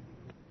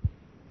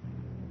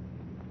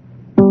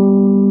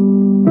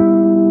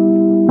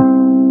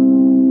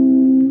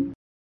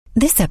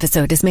 This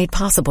episode is made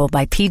possible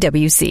by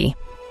PwC.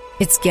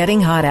 It's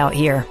getting hot out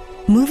here.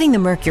 Moving the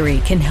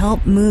mercury can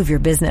help move your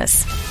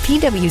business.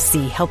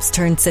 PwC helps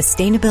turn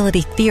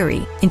sustainability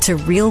theory into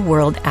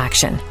real-world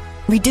action.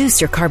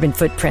 Reduce your carbon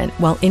footprint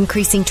while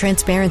increasing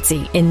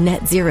transparency in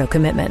net zero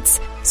commitments.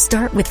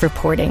 Start with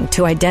reporting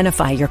to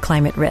identify your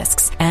climate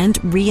risks and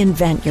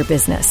reinvent your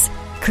business.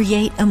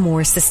 Create a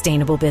more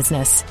sustainable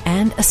business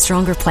and a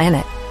stronger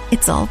planet.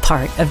 It's all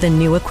part of The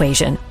New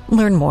Equation.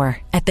 Learn more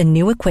at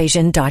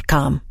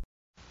thenewequation.com.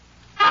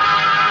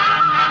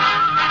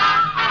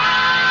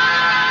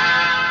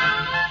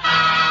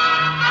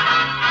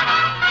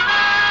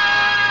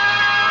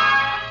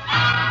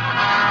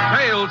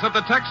 Tales of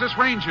the Texas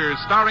Rangers,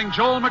 starring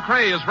Joel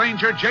McCrea as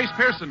Ranger Jace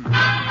Pearson.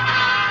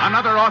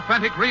 Another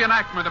authentic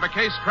reenactment of a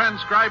case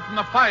transcribed from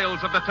the files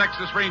of the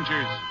Texas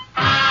Rangers.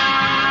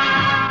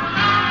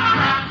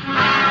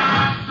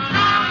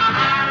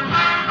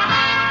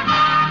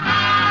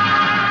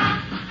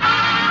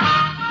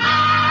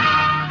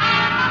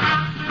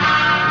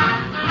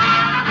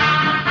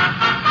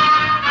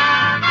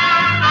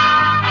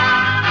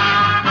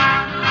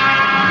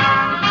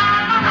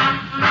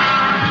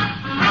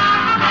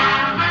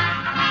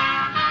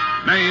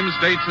 Names,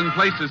 dates, and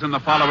places in the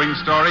following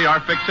story are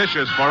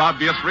fictitious for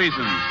obvious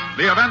reasons.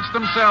 The events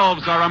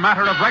themselves are a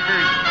matter of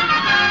record.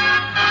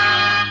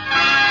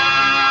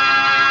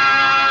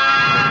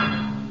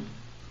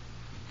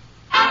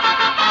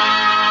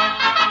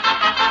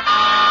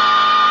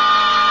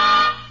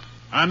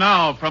 And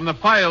now, from the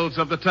files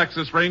of the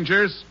Texas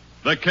Rangers,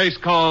 the case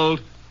called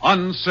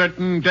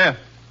Uncertain Death.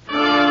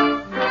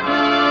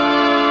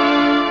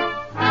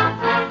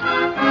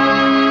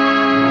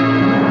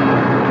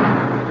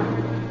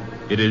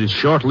 It is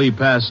shortly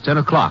past 10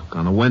 o'clock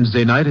on a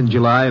Wednesday night in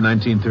July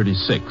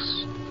 1936.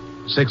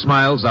 6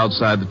 miles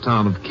outside the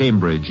town of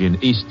Cambridge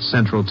in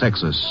east-central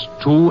Texas,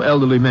 2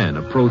 elderly men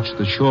approached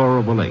the shore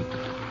of a lake.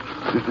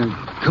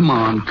 Come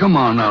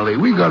on, Ollie.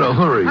 We gotta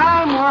hurry.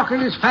 I'm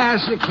walking as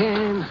fast as I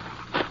can.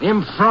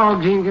 Them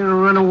frogs ain't gonna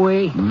run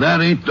away.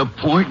 That ain't the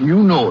point, and you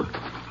know it.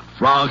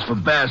 Frogs for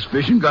bass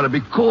fishing gotta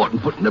be caught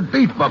and put in a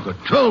bait bucket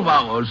 12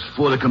 hours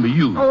before they can be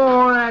used.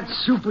 Oh, that's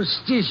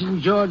superstition,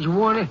 George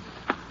Warner.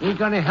 Ain't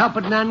gonna help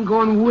it none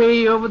going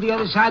way over the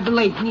other side of the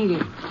lake,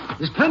 neither.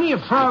 There's plenty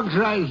of frogs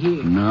right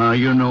here. Now,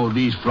 you know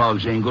these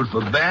frogs ain't good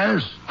for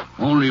bass.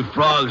 Only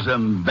frogs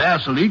them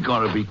bass will eat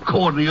gotta be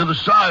caught on the other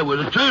side where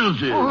the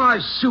turtles is. Oh,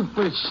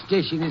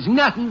 superstition is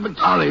nothing but...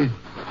 Ollie.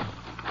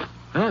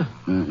 Huh?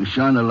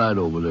 Shine a light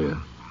over there.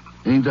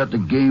 Ain't that the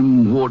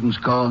game warden's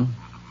car?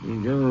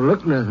 It don't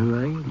look nothing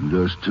like it. It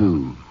does,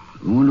 too.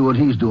 I wonder what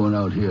he's doing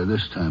out here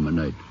this time of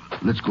night.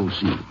 Let's go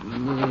see.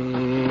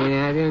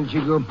 Now, don't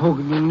you go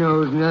poking your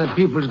nose in other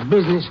people's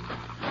business.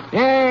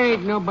 There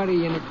ain't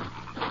nobody in it.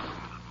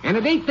 And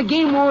it ain't the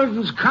game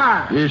warden's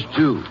car. There's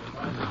 2.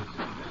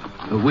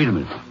 Wait a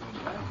minute.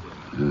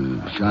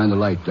 Shine the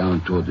light down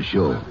toward the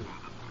shore.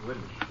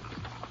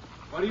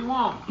 What do you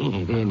want?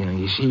 Yeah, there now,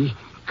 you see.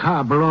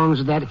 Car belongs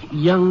to that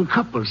young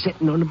couple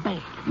sitting on the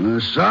bank.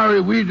 Sorry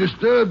we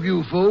disturbed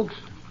you, folks.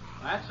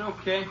 That's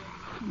okay.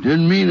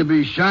 Didn't mean to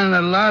be shining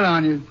that light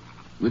on you.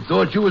 We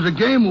thought you was a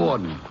game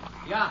warden.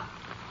 Yeah,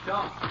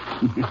 sure.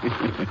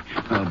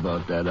 How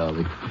about that,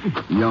 Ollie?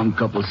 Young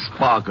couple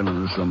sparking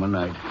on a summer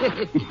night.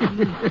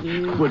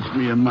 Puts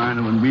me in mind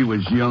of when we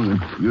was young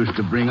and used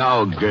to bring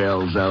our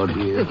gals out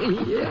here.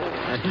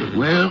 Yeah.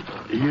 Well,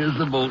 here's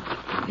the boat.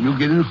 You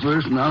get in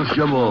first and I'll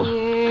shove off.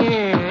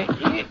 Yeah.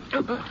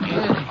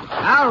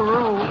 I'll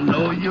roll.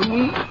 No, you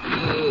won't.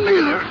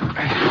 Neither.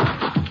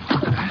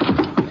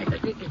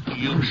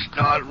 You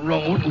start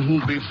rowing, it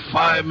won't be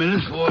 5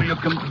 minutes before you're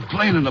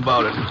complaining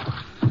about it.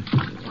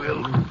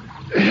 We'll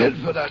head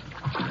for that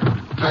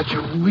patch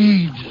of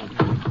weeds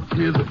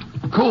near the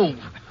cove.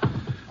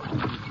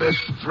 Best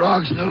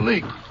frogs in the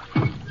lake.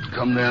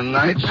 Come there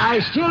nights.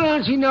 I still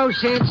don't see no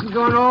sense in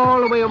going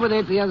all the way over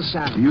there to the other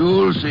side.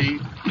 You'll see.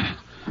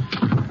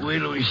 Wait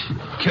till we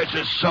catch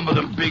us some of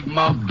them big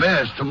mouth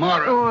bass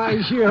tomorrow. Oh,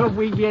 I sure hope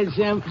we get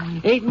some.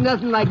 Ain't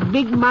nothing like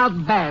big mouth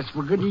bass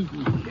for good eating.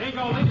 You ain't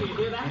gonna leave me, you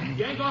hear that?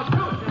 You ain't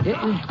gonna do it.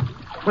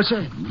 What's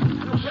that?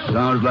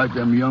 Sounds like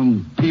them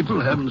young people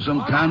having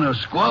some kind of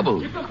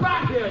squabble. You come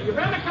back here. You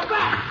better come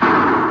back.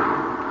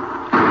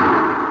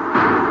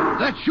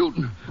 That's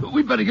shooting.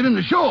 We better get in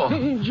the shore.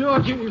 Hey,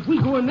 George, if we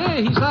go in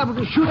there, he's liable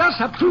to shoot us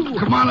up, too.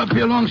 Come on up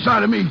here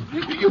alongside of me.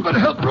 You better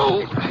help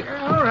row.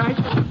 All right.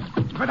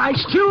 But I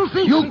still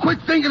think... You quit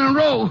thinking and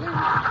row.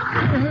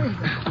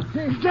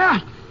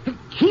 Dad,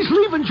 he's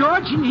leaving,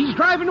 George, and he's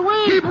driving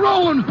away. Keep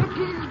rowing.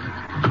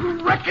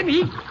 You reckon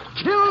he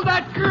killed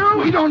that girl?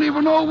 We don't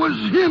even know it was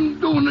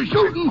him doing the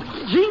shooting.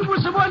 He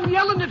was the one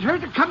yelling at her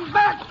to come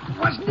back,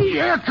 wasn't he?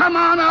 Yeah, come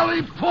on,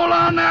 Ollie. Pull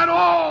on that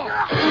oar.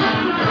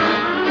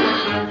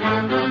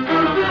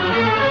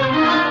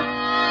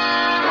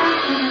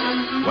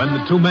 When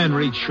the 2 men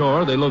reached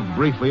shore, they looked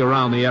briefly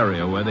around the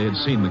area where they had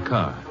seen the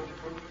car.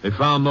 They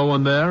found no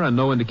one there and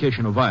no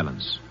indication of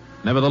violence.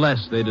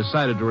 Nevertheless, they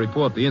decided to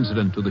report the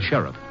incident to the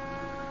sheriff.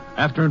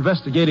 After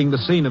investigating the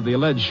scene of the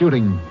alleged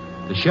shooting,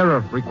 the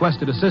sheriff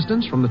requested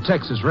assistance from the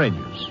Texas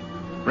Rangers.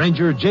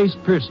 Ranger Jace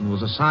Pearson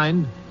was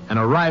assigned and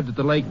arrived at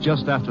the lake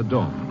just after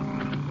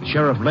dawn. The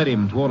sheriff led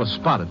him toward a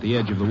spot at the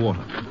edge of the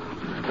water.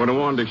 What I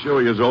wanted to show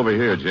you is over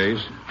here,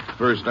 Jace.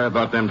 First, I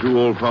thought them 2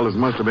 old fellas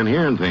must have been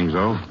hearing things,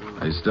 though.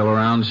 Are you still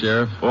around,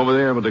 Sheriff? Over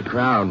there with the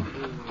crowd.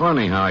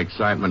 Funny how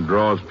excitement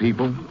draws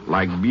people,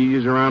 like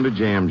bees around a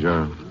jam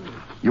jar.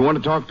 You want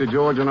to talk to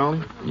George and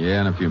Ollie?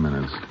 Yeah, in a few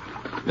minutes.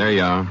 There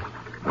you are.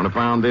 When I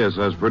found this,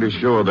 I was pretty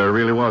sure there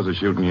really was a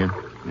shooting here.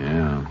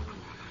 Yeah.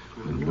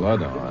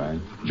 Blood, all right.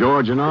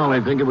 George and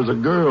Ollie think it was a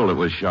girl that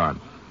was shot.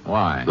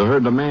 Why? They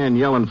heard the man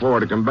yelling for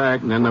her to come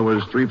back, and then there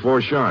was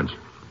 3-4 shots.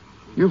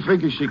 You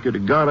figure she could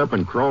have got up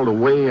and crawled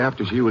away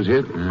after she was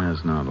hit?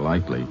 That's not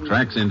likely.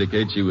 Tracks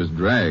indicate she was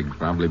dragged,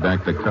 probably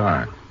back the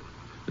car.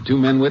 The 2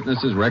 men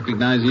witnesses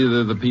recognize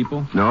either of the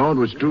people? No, it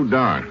was too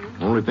dark.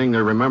 Only thing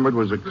they remembered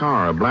was a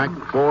car, a black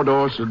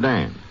 4-door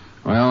sedan.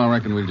 Well, I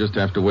reckon we'll just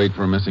have to wait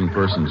for a missing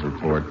persons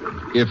report.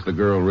 If the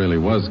girl really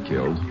was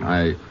killed,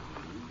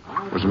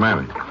 What's the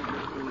matter?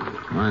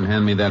 Mind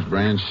hand me that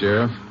branch,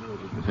 Sheriff?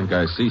 I think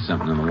I see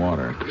something in the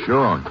water.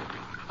 Sure.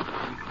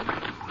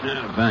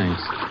 Yeah,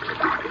 thanks.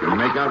 Can you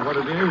make out what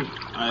it is?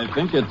 I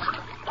think it's...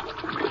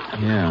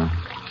 Yeah.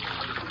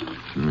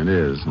 It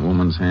is. A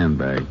woman's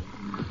handbag.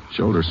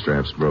 Shoulder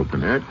strap's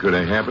broken. That could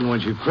have happened when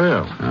she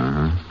fell.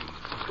 Uh-huh.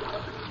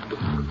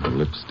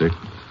 Lipstick.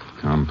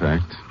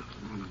 Compact.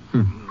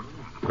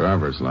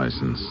 Driver's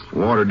license.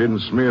 Water didn't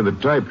smear the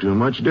type too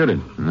much, did it?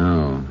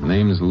 No.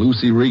 Name's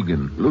Lucy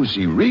Regan.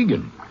 Lucy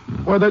Regan?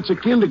 Well, that's a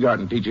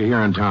kindergarten teacher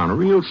here in town. A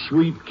real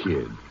sweet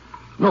kid.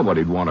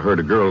 Nobody'd want to hurt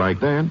a girl like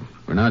that.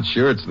 We're not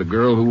sure it's the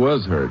girl who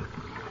was hurt.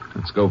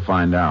 Let's go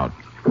find out.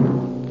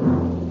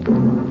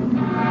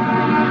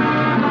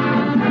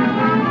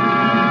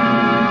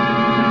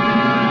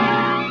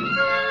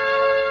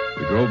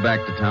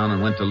 back to town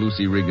and went to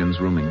Lucy Regan's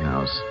rooming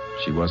house.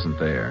 She wasn't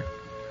there.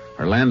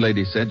 Her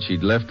landlady said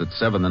she'd left at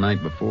 7 the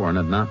night before and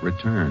had not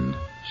returned.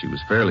 She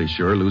was fairly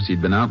sure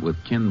Lucy'd been out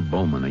with Ken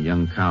Bowman, a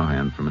young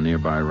cowhand from a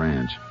nearby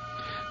ranch.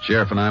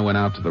 Sheriff and I went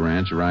out to the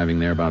ranch, arriving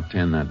there about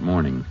 10 that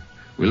morning.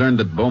 We learned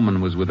that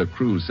Bowman was with a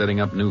crew setting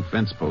up new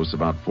fence posts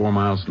about 4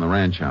 miles from the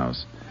ranch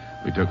house.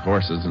 We took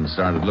horses and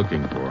started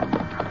looking for them.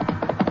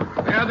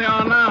 There they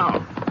are now,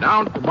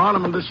 down at the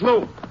bottom of the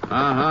slope.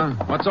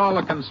 Uh-huh. What's all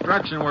the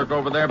construction work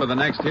over there by the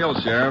next hill,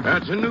 Sheriff?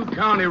 That's a new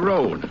county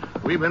road.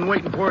 We've been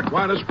waiting for it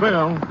quite a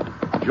spell.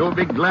 You'll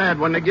be glad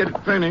when they get it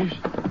finished.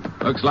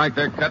 Looks like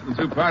they're cutting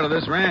through part of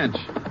this ranch.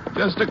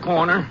 Just a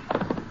corner.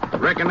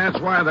 Reckon that's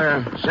why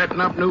they're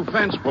setting up new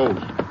fence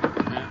posts.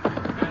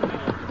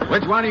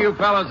 Which one of you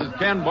fellas is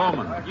Ken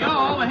Bowman? Yo,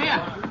 over here.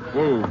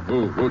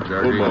 Whoa,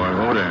 Charlie. Oh, boy,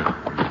 hold there.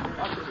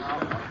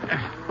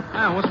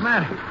 What's the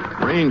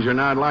matter? Ranger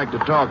and I'd like to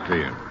talk to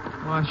you.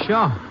 Well,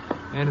 sure.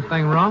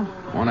 Anything wrong?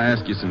 I want to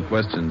ask you some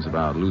questions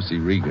about Lucy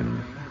Regan.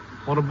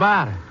 What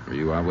about her? Were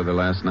you out with her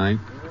last night?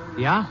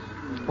 Yeah?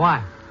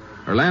 Why?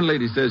 Her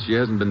landlady says she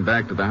hasn't been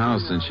back to the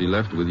house since she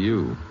left with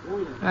you.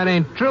 That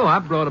ain't true. I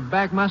brought her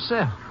back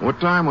myself.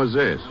 What time was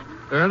this?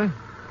 Early.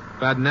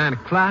 About 9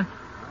 o'clock.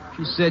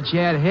 She said she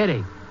had a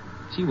headache.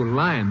 She was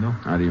lying, though.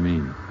 How do you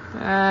mean?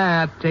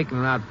 I've taken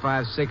her out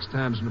 5-6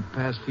 times in the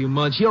past few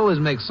months. She always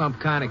makes some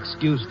kind of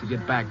excuse to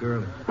get back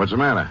early. What's the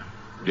matter?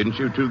 Didn't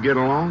you two get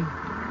along?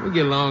 We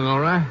get along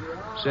all right.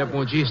 Except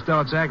when she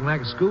starts acting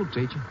like a school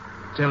teacher.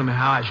 Telling me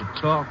how I should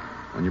talk.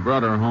 When you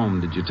brought her home,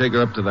 did you take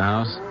her up to the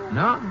house?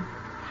 No.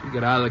 She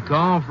got out of the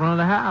car in front of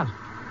the house.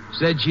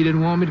 Said she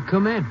didn't want me to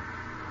come in.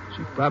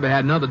 She probably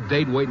had another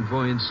date waiting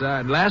for her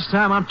inside. Last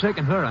time I'm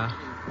taking her out.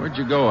 Where'd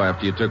you go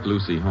after you took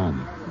Lucy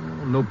home?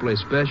 Oh, no place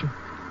special.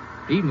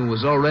 Evening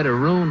was already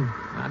ruined.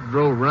 I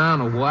drove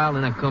around a while,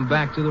 and I come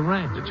back to the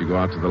ranch. Did you go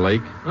out to the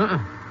lake?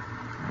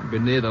 I've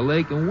been near the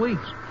lake in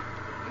weeks.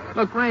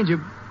 Look, Ranger,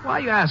 why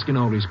are you asking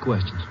all these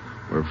questions?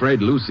 We're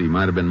afraid Lucy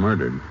might have been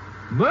murdered.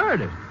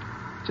 Murdered?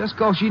 Just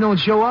 'cause she don't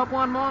show up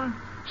one morning?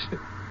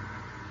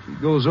 She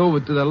goes over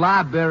to the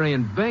library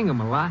in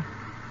Bingham a lot.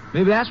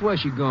 Maybe that's where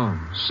she gone.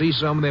 See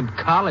some of them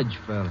college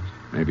fellas.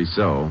 Maybe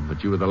so,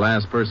 but you were the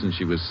last person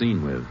she was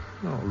seen with.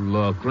 Oh,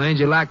 look,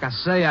 Ranger, like I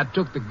say, I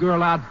took the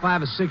girl out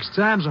 5 or 6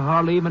 times. I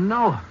hardly even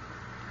know her.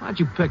 Why'd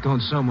you pick on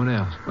someone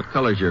else? What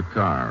color's your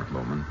car,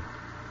 Bowman?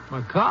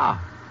 My car?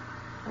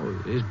 Oh,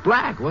 it's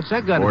black. What's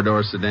that got?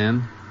 4-door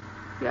sedan?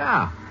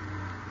 Yeah.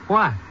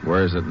 Why?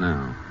 Where is it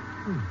now?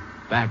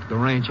 Back at the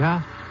ranch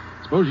house.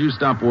 Suppose you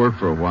stop work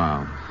for a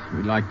while.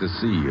 We'd like to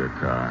see your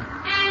car.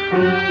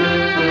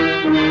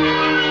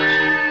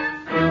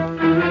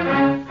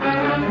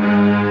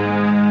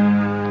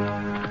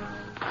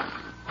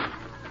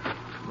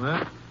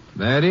 Well,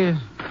 that is.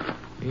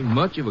 Ain't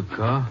much of a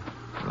car.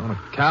 On a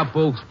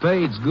cowpoke's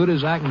pay, it's good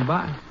as I can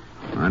buy.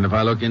 Mind if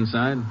I look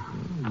inside?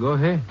 Go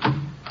ahead.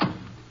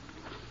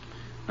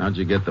 How'd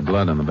you get the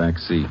blood on the back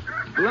seat?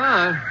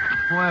 Blood?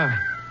 Well,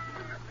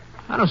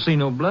 I don't see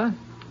no blood.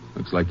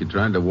 Looks like you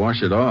tried to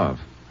wash it off.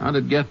 How'd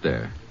it get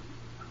there?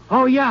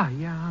 Oh, yeah,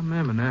 I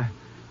remember now.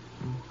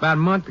 About a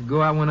month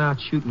ago, I went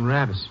out shooting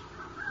rabbits.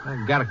 I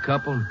got a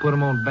couple and put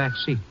them on the back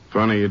seat.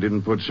 Funny you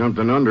didn't put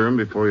something under them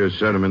before you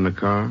set them in the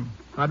car.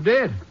 I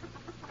did.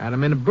 Had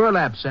them in a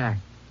burlap sack.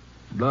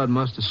 Blood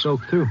must have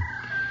soaked through.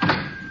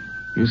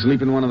 You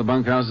sleep in one of the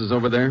bunkhouses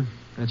over there?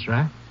 That's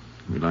right.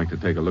 We'd like to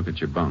take a look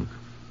at your bunk.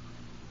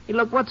 Hey,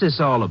 look, what's this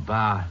all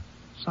about?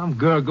 Some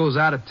girl goes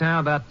out of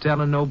town without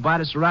telling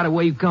nobody, so right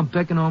away you come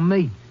picking on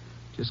me.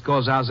 Just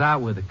 'cause I was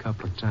out with her a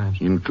couple of times.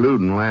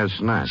 Including last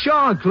night.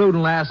 Sure,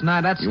 including last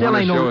night. That still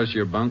ain't no... You want to show us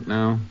your bunk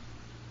now?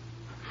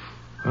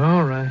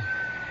 All right.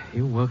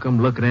 You're welcome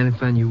to look at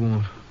anything you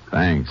want.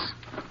 Thanks.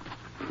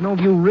 You know,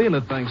 if you really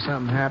think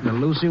something happened to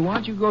Lucy, why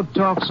don't you go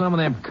talk to some of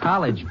them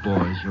college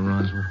boys you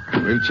runs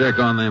with? We'll check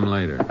on them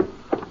later.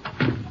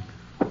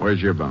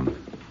 Where's your bunk?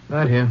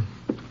 Right here.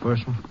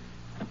 First one.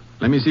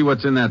 Let me see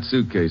what's in that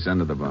suitcase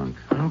under the bunk.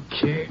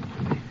 Okay.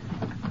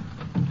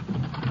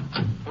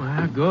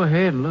 Well, go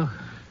ahead and look.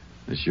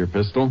 This your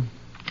pistol?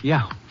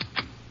 Yeah.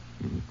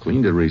 You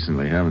cleaned it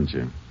recently, haven't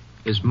you?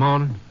 This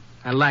morning.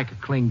 I like a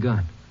clean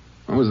gun.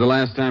 When was the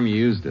last time you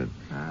used it?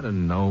 I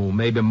don't know.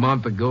 Maybe a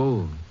month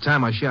ago. The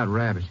time I shot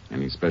rabbits.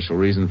 Any special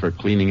reason for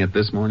cleaning it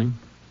this morning?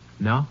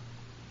 No.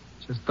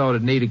 Just thought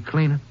it needed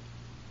cleaning.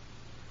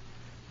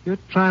 You're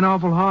trying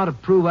awful hard to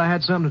prove I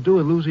had something to do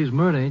with Lucy's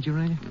murder, ain't you,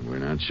 Ranger? We're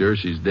not sure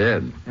she's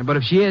dead. Yeah, but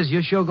if she is,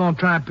 you're sure going to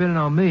try and pin it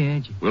on me,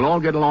 ain't you? We'll all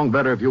get along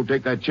better if you'll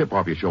take that chip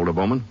off your shoulder,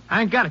 Bowman.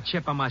 I ain't got a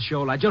chip on my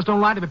shoulder. I just don't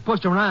like to be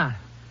pushed around.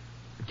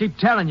 I keep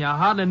telling you, I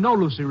hardly know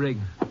Lucy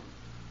Regan.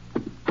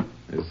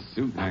 This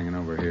suit hanging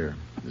over here.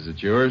 Is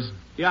it yours?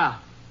 Yeah.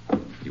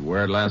 You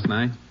wear it last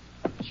night?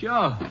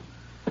 Sure.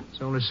 It's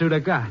the only suit I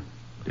got.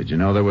 Did you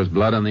know there was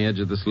blood on the edge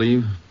of the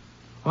sleeve?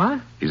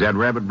 What? Is that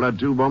rabbit blood,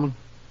 too, Bowman?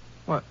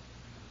 What?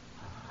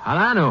 How'd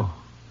I know?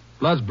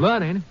 Blood's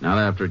blood, ain't it? Not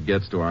after it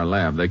gets to our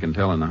lab. They can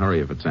tell in a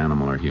hurry if it's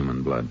animal or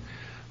human blood.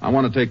 I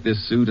want to take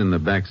this suit in the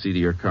back seat of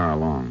your car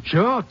along.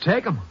 Sure,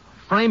 take 'em.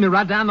 Frame me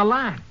right down the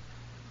line.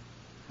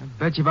 I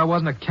bet you if I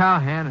wasn't a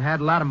cowhand and had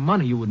a lot of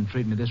money, you wouldn't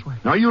treat me this way.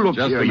 Now, you look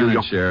Just here, a minute,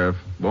 you... Sheriff.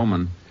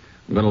 Bowman,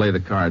 I'm going to lay the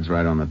cards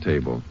right on the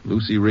table.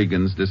 Lucy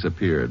Regan's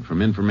disappeared.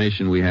 From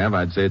information we have,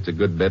 I'd say it's a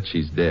good bet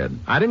she's dead.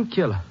 I didn't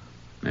kill her.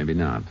 Maybe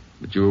not.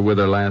 But you were with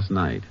her last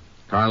night.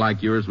 A car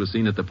like yours was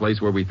seen at the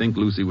place where we think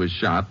Lucy was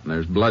shot, and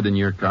there's blood in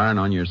your car and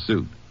on your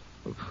suit.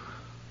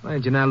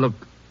 Ranger, now look,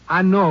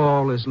 I know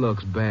all this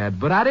looks bad,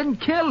 but I didn't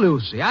kill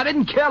Lucy. I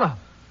didn't kill her.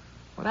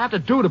 What I have to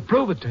do to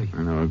prove it to you?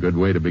 I know a good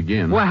way to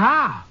begin. Well,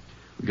 how?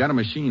 We got a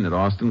machine at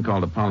Austin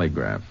called a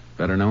polygraph,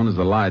 better known as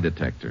a lie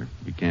detector.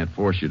 We can't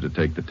force you to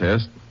take the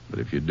test, but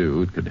if you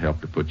do, it could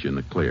help to put you in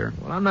the clear.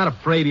 Well, I'm not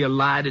afraid of your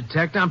lie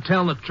detector. I'm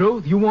telling the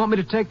truth. You want me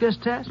to take this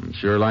test? I'd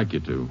sure like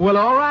you to. Well,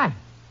 all right.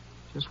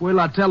 Just wait till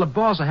I tell the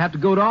boss I have to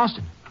go to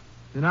Austin.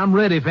 Then I'm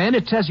ready for any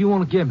test you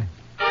want to give me.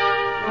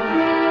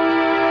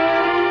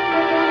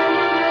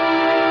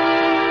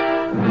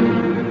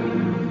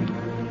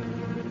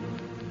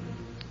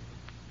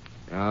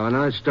 Now, when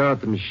I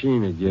start the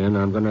machine again,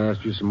 I'm going to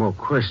ask you some more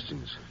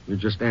questions. You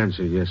just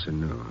answer yes or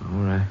no.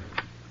 All right.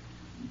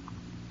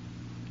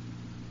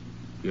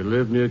 You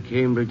live near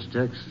Cambridge,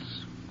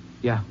 Texas?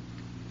 Yeah.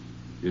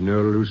 You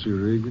know Lucy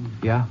Regan?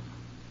 Yeah.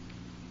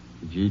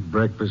 Did you eat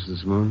breakfast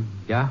this morning?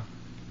 Yeah.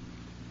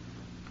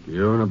 Do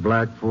you own a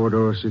black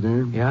four-door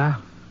sedan?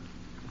 Yeah.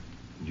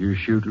 Did you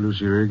shoot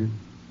Lucy Regan?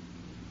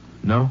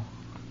 No.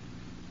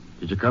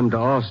 Did you come to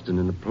Austin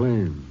in a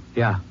plane?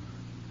 Yeah.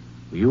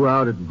 Were you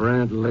out at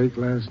Brant Lake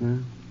last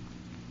night?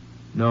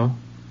 No.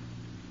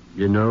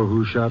 You know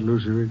who shot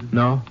Lucy Regan?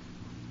 No.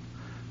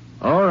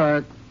 All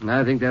right.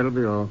 I think that'll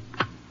be all.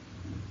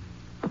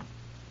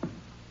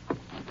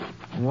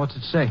 What's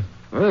it say?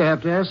 Well, you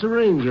have to ask the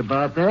ranger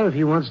about that. If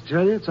he wants to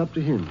tell you, it's up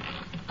to him.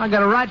 I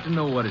got a right to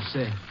know what it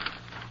says.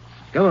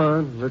 Come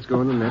on. Let's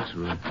go in the next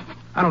room.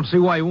 I don't see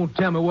why you won't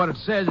tell me what it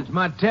says. It's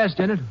my test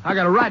in it. I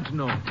got a right to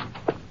know.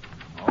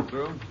 All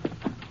through?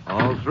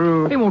 All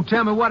through. He won't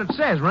tell me what it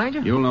says, Ranger.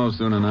 You'll know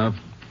soon enough.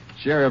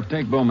 Sheriff,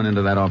 take Bowman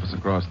into that office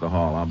across the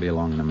hall. I'll be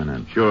along in a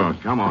minute. Sure.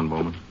 Come on,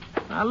 Bowman.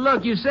 Now,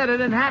 look, you said I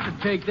didn't have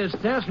to take this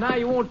test. Now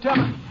you won't tell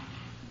me.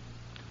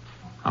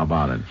 How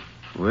about it?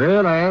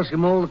 Well, I asked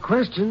him all the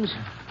questions.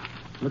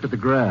 Look at the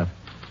graph.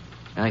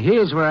 Now,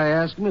 here's where I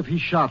asked him if he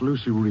shot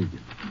Lucy Regan.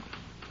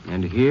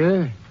 And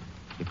here,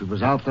 if he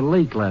was out the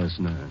lake last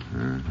night.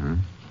 Uh-huh.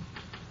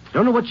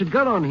 Don't know what you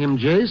got on him,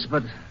 Jace,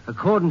 but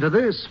according to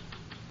this,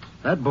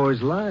 that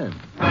boy's lying.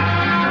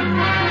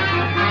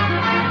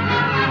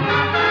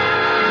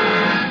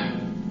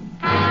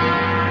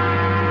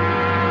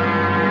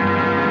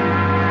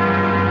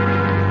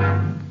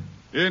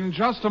 In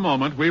just a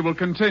moment, we will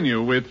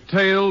continue with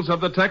Tales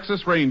of the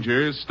Texas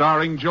Rangers,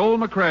 starring Joel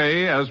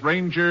McCrea as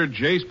Ranger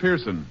Jace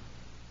Pearson.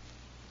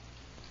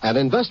 An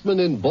investment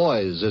in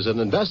boys is an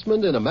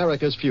investment in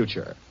America's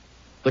future.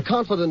 The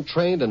confident,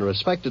 trained, and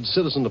respected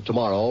citizen of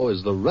tomorrow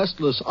is the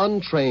restless,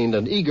 untrained,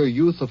 and eager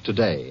youth of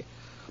today.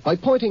 By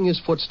pointing his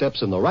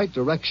footsteps in the right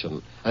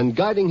direction and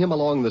guiding him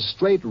along the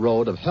straight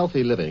road of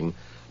healthy living,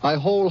 by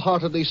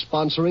wholeheartedly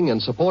sponsoring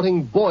and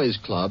supporting boys'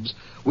 clubs,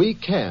 we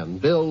can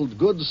build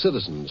good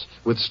citizens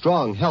with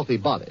strong, healthy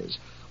bodies.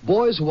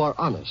 Boys who are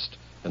honest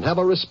and have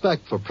a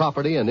respect for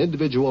property and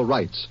individual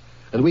rights.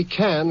 And we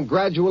can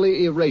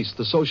gradually erase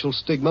the social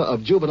stigma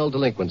of juvenile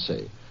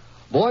delinquency.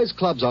 Boys'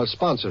 clubs are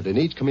sponsored in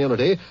each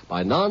community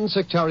by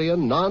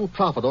non-sectarian,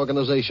 non-profit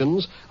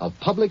organizations of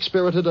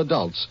public-spirited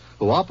adults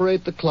who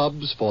operate the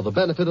clubs for the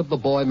benefit of the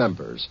boy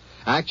members.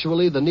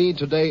 Actually, the need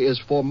today is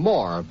for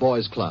more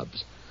boys'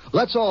 clubs.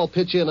 Let's all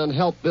pitch in and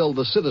help build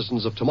the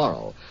citizens of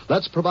tomorrow.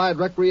 Let's provide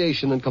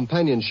recreation and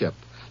companionship.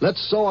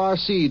 Let's sow our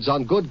seeds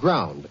on good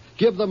ground,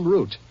 give them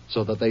root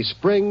so that they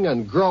spring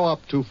and grow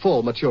up to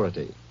full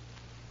maturity.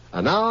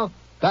 And now,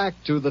 back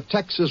to the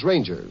Texas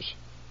Rangers.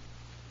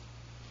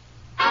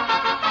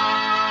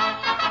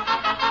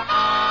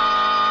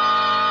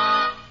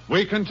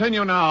 We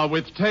continue now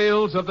with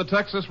Tales of the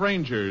Texas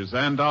Rangers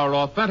and our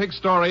authentic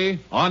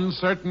story,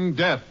 Uncertain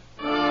Death.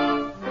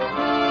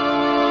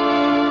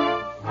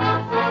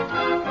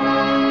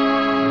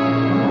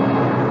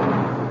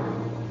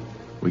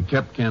 We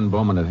kept Ken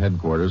Bowman at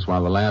headquarters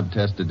while the lab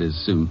tested his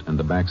suit and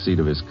the back seat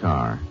of his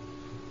car.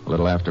 A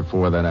little after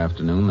 4 that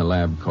afternoon, the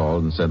lab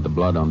called and said the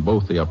blood on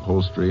both the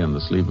upholstery and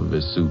the sleeve of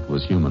his suit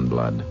was human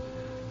blood.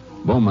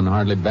 Bowman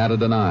hardly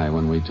batted an eye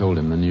when we told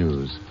him the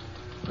news.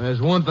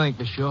 There's one thing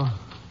for sure.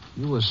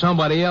 You was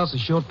somebody else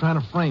is sure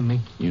trying to frame me.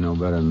 You know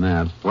better than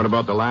that. What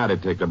about the lie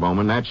detector,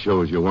 Bowman? That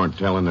shows you weren't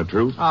telling the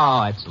truth.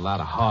 Oh, it's a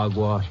lot of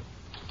hogwash.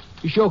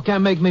 You sure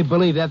can't make me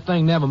believe that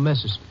thing never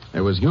misses.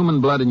 There was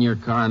human blood in your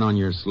car and on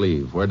your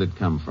sleeve. Where'd it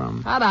come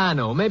from? How'd I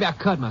know? Maybe I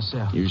cut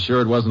myself. You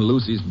sure it wasn't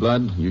Lucy's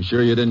blood? You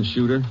sure you didn't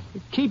shoot her?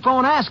 You keep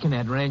on asking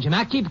that, Ranger, and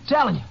I keep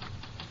telling you.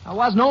 I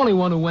wasn't the only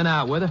one who went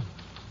out with her.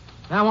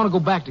 Now I want to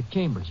go back to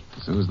Cambridge.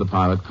 As soon as the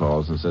pilot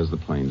calls and says the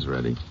plane's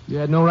ready. You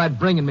had no right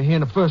bringing me here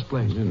in the first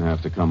place. You didn't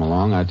have to come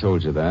along. I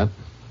told you that.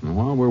 And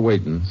while we're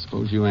waiting,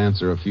 suppose you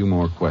answer a few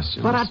more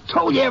questions. But I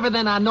told you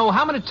everything I know.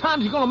 How many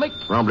times are you going to make...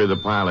 Probably the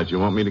pilot. You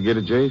want me to get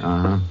it, Jay?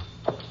 Uh-huh.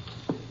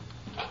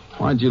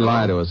 Why'd you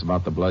lie to us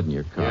about the blood in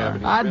your car?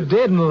 I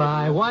didn't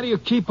lie. Why do you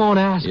keep on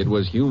asking? It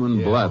was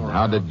human blood.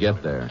 How did it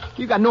get there?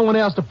 You got no one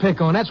else to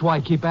pick on. That's why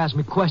you keep asking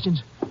me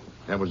questions.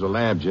 That was the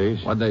lab,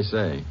 Jace. What'd they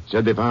say?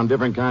 Said they found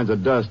different kinds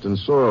of dust and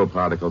soil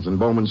particles in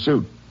Bowman's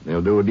suit.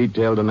 They'll do a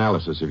detailed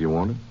analysis if you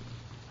want it.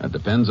 That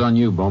depends on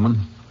you, Bowman.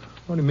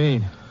 What do you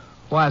mean?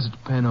 Why does it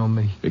depend on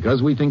me?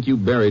 Because we think you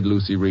buried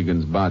Lucy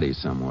Regan's body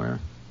somewhere.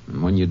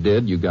 And when you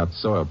did, you got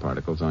soil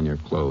particles on your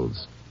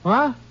clothes.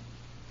 What?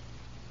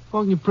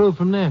 What can you prove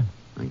from there?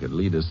 They could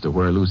lead us to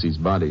where Lucy's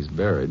body's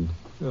buried.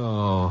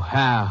 Oh,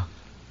 how?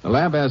 The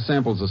lab has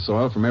samples of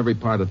soil from every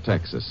part of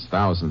Texas,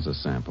 thousands of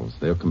samples.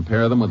 They'll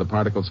compare them with the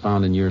particles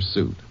found in your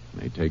suit.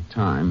 They take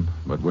time,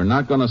 but we're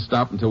not going to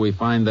stop until we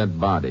find that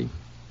body.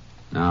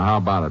 Now, how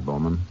about it,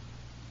 Bowman?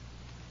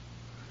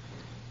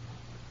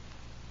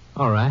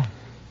 All right.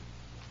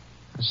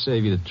 I'll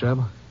save you the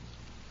trouble.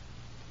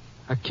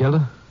 I killed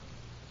her.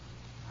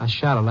 I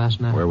shot her last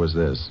night. Where was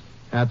this?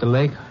 At the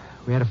lake.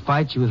 We had a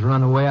fight. She was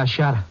running away. I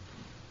shot her.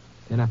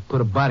 Then I put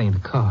her body in the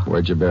car.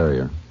 Where'd you bury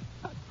her?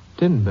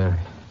 Didn't bury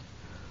her.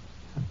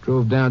 I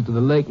drove down to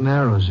the Lake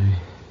Narrows.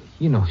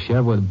 You know,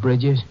 Sheriff, where the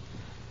bridge is.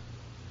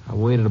 I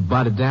weighted her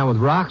body down with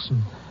rocks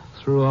and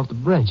threw her off the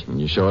bridge. Can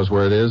you show us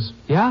where it is?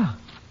 Yeah.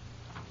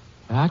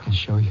 I can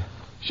show you.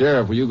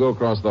 Sheriff, will you go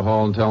across the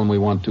hall and tell them we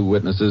want 2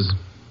 witnesses?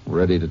 We're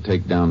ready to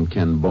take down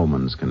Ken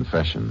Bowman's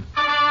confession.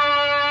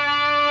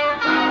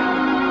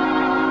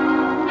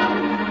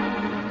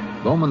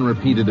 Bowman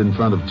repeated in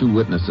front of 2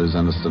 witnesses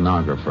and a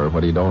stenographer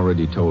what he'd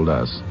already told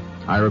us.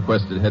 I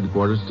requested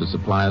headquarters to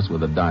supply us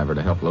with a diver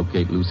to help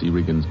locate Lucy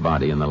Regan's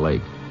body in the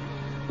lake.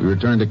 We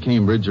returned to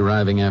Cambridge,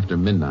 arriving after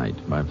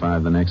midnight. By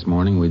 5 the next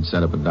morning, we'd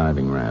set up a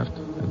diving raft.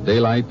 At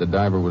daylight, the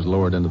diver was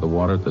lowered into the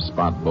water at the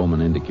spot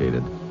Bowman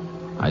indicated.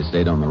 I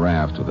stayed on the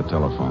raft with the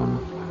telephone.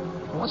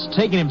 What's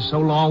taking him so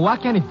long? Why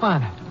can't he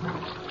find it?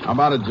 How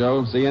about it,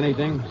 Joe? See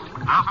anything? Nothing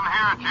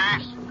here,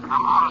 Jace.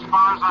 I'm out as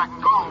far as I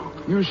can go.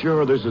 You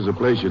sure this is the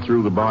place you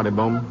threw the body,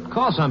 Bowman? Of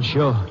course I'm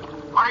sure.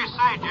 What do you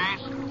say,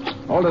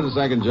 Jace? Hold it a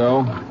second,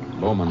 Joe.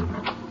 Bowman,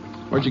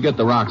 where'd you get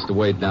the rocks to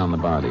weight down the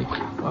body?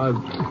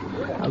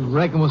 I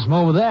reckon it was from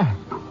over there.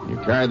 You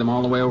carried them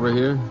all the way over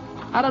here?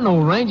 I don't know,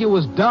 Ranger. It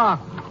was dark.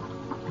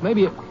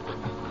 Maybe it...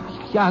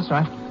 Yeah, that's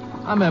right.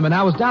 I remember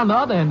now. I was down the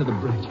other end of the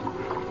bridge.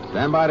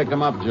 Stand by to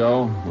come up,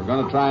 Joe. We're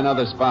going to try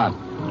another spot.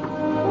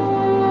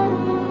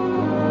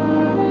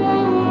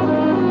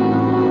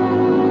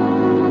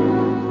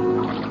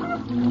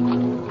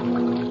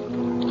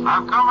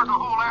 I've covered the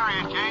whole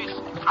area,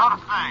 Jace. Not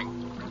a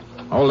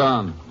thing. Hold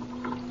on.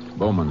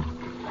 Bowman,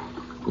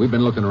 we've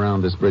been looking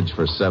around this bridge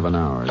for 7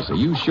 hours. Are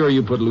you sure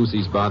you put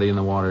Lucy's body in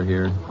the water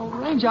here? Oh,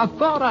 Ranger, I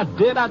thought I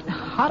did.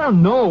 I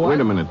don't know. Wait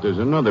a minute. There's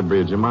another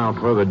bridge a mile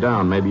further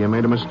down. Maybe you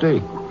made a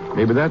mistake.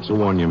 Maybe that's the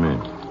one you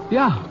meant.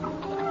 Yeah.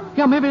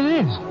 Yeah, maybe it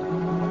is.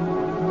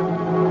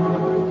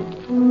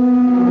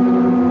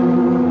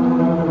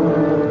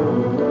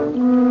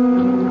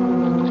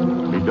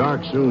 Be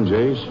dark soon,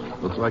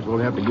 Jace. Looks like we'll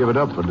have to give it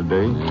up for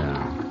today.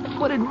 Yeah.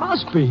 But it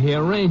must be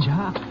here, Ranger.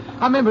 I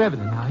remember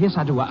everything now. Yes,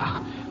 I do.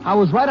 I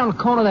was right on the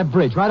corner of that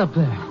bridge, right up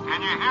there.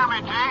 Can you hear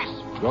me,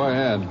 Jace? Go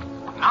ahead.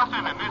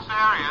 Nothing in this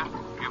area.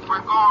 If we're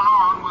going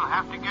on, we'll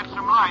have to get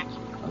some lights.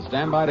 Now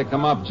stand by to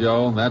come up,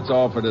 Joe. That's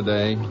all for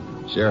today.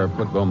 Sheriff,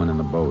 put Bowman in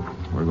the boat.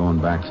 We're going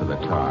back to the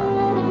car.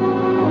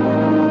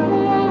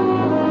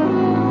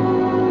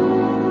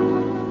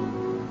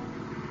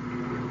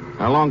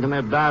 How long can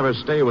that diver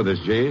stay with us,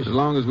 Jace? As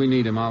long as we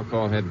need him, I'll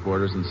call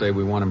headquarters and say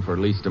we want him for at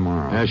least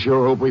tomorrow. I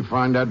sure hope we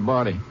find that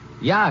body.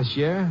 Yeah,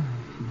 Sheriff.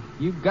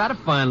 You've got to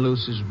find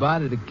Lucy's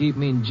body to keep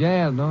me in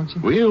jail, don't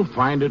you? We'll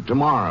find it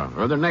tomorrow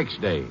or the next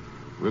day.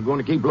 We're going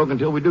to keep looking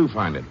until we do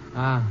find it.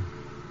 Well,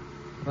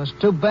 it's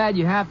too bad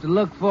you have to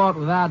look for it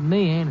without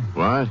me, ain't it?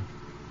 What?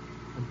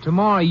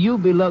 Tomorrow you'll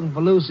be looking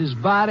for Lucy's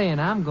body,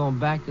 and I'm going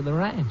back to the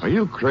ranch. Are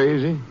you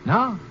crazy?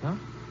 No.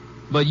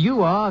 But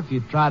you are if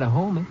you try to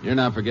hold me. You're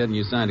not forgetting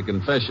you signed a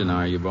confession,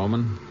 are you,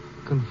 Bowman?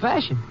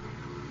 Confession?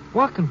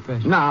 What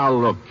confession? Now,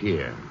 look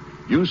here.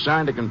 You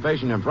signed a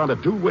confession in front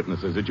of 2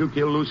 witnesses that you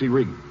killed Lucy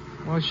Regan.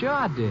 Well, sure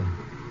I did.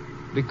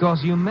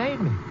 Because you made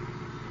me.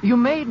 You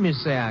made me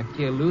say I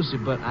killed Lucy,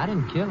 but I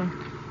didn't kill her.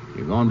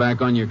 You're going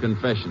back on your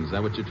confession. Is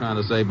that what you're trying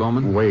to say,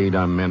 Bowman? Wait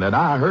a minute.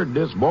 I heard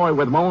this boy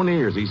with my own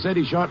ears. He said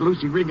he shot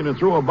Lucy Regan and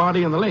threw her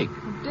body in the lake.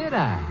 Did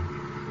I?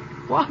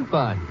 What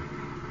body?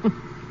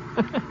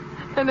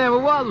 There never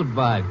was a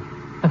body.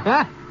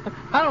 I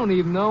don't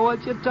even know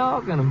what you're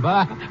talking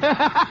about.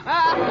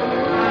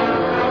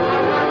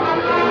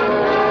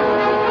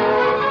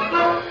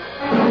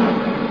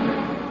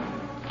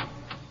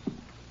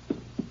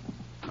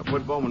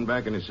 Put Bowman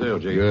back in his cell,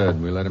 Jake.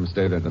 Good. We let him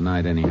stay there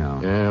tonight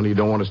anyhow. Well, he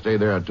don't want to stay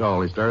there at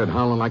all. He started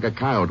howling like a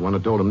coyote when I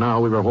told him now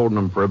we were holding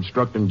him for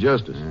obstructing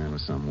justice. Yeah, it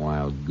was some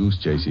wild goose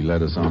chase he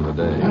led us on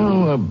today.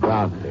 How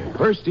about that?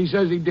 First he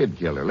says he did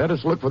kill her. Let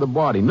us look for the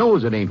body.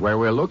 Knows it ain't where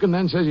we're looking,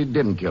 then says he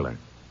didn't kill her.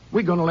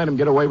 We gonna let him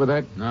get away with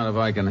that? Not if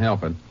I can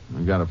help it.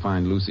 We've got to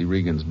find Lucy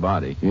Regan's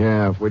body.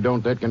 Yeah, if we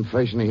don't, that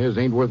confession of his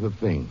ain't worth a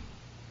thing.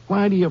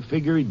 Why do you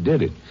figure he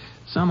did it?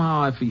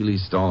 Somehow I feel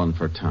he's stalling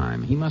for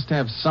time. He must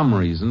have some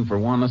reason for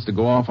wanting us to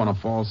go off on a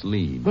false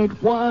lead.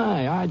 But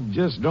why? I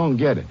just don't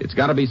get it. It's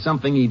got to be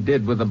something he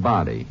did with the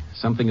body.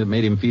 Something that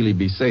made him feel he'd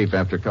be safe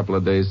after a couple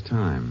of days'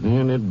 time.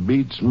 And it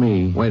beats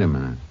me. Wait a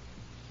minute.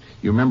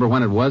 You remember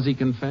when it was he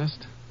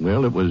confessed?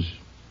 Well, it was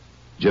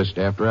just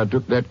after I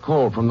took that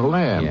call from the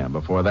lab. Yeah,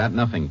 before that,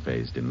 nothing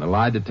fazed him. The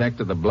lie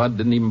detector, the blood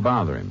didn't even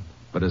bother him.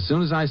 But as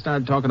soon as I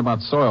started talking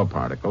about soil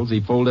particles,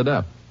 he folded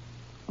up.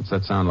 What's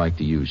that sound like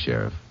to you,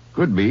 Sheriff?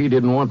 Could be he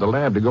didn't want the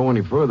lab to go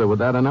any further with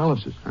that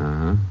analysis.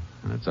 Uh-huh.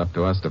 And it's up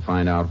to us to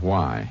find out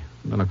why.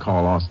 I'm going to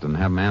call Austin,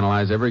 have them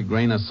analyze every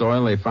grain of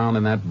soil they found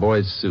in that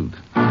boy's suit.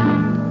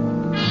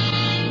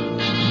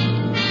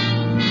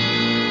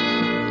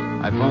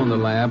 I phoned the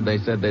lab. They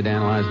said they'd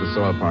analyze the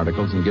soil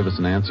particles and give us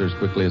an answer as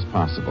quickly as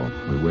possible.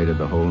 We waited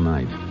the whole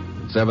night.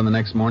 At 7 the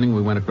next morning,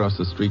 we went across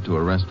the street to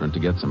a restaurant to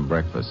get some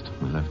breakfast.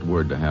 We left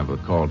word to have the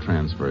call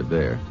transferred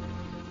there.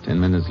 10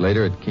 minutes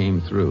later, it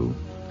came through.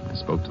 I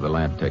spoke to the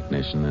lab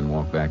technician, then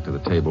walked back to the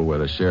table where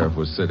the sheriff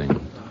was sitting.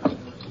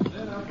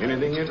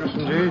 Anything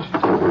interesting,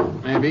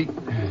 Jace? Maybe.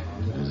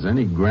 Is there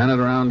any granite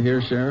around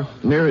here, Sheriff?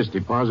 Nearest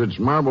deposit's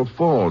Marble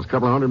Falls, a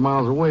couple of 100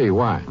 miles away.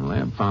 Why? The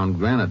lab found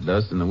granite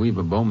dust in the weave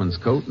of Bowman's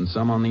coat and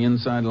some on the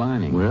inside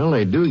lining. Well,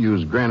 they do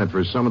use granite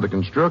for some of the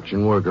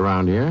construction work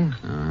around here.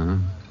 Uh-huh.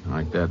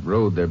 Like that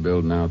road they're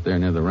building out there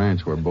near the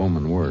ranch where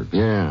Bowman works.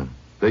 Yeah.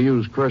 They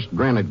use crushed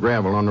granite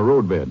gravel on the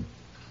roadbed.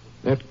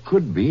 That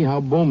could be how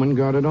Bowman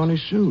got it on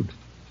his suit.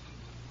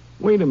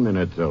 Wait a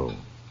minute, though.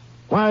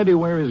 Why'd he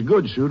wear his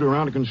good suit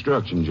around a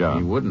construction job?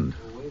 He wouldn't.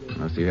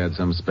 Unless he had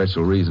some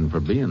special reason for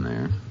being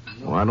there.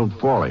 Well, I don't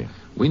follow you.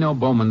 We know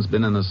Bowman's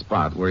been in a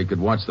spot where he could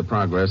watch the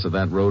progress of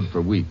that road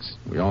for weeks.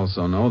 We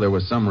also know there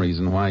was some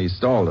reason why he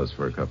stalled us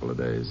for a couple of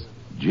days.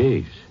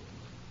 Jace,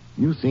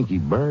 you think he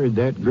buried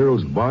that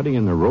girl's body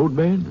in the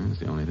roadbed? That's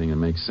the only thing that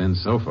makes sense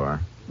so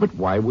far. But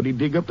why would he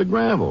dig up the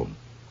gravel?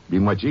 Be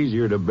much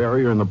easier to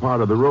bury her in the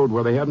part of the road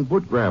where they hadn't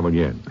put gravel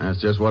yet.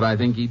 That's just what I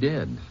think he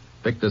did.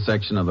 Picked a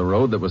section of the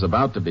road that was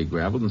about to be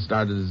graveled and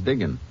started his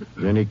digging.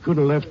 Then he could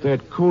have left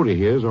that coat of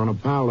his on a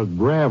pile of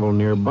gravel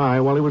nearby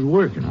while he was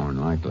working. More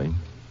than likely.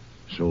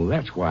 So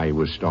that's why he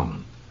was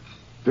stalling.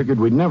 Figured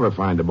we'd never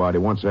find the body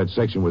once that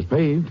section was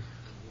paved.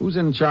 Who's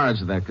in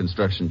charge of that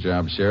construction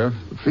job, Sheriff?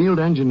 The field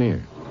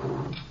engineer.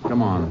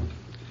 Come on.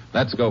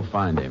 Let's go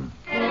find him.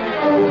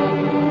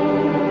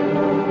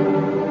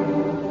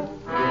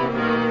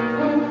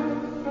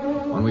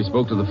 When we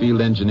spoke to the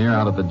field engineer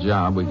out at the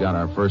job, we got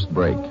our first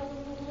break.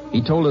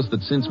 He told us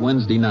that since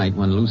Wednesday night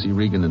when Lucy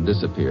Regan had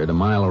disappeared, a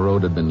mile of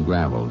road had been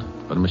graveled.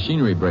 But a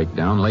machinery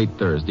breakdown late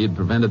Thursday had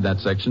prevented that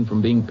section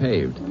from being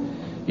paved.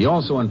 He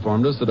also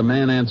informed us that a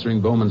man answering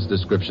Bowman's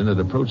description had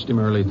approached him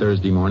early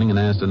Thursday morning and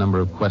asked a number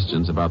of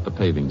questions about the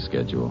paving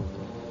schedule.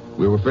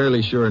 We were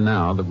fairly sure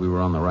now that we were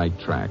on the right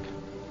track.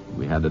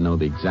 We had to know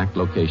the exact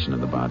location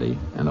of the body,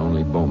 and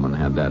only Bowman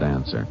had that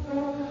answer.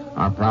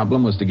 Our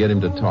problem was to get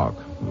him to talk.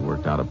 We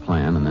worked out a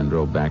plan and then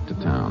drove back to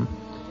town.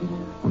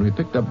 When we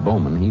picked up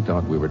Bowman, he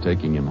thought we were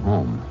taking him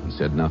home. He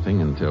said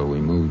nothing until we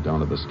moved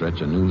onto the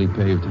stretch of newly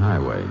paved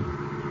highway.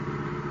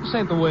 This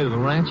ain't the way to the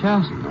ranch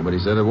house. Nobody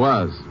said it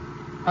was.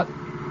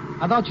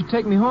 I thought you'd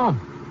take me home.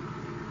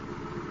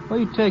 Where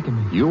you taking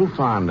me? You'll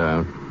find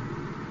out.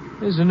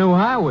 This is a new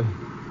highway.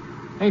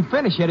 Ain't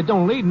finished yet. It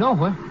don't lead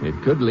nowhere.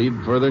 It could lead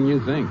further than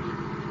you think.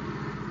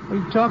 What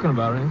are you talking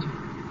about, Ranger?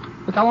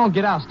 Look, I won't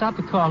get out. Stop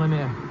the car in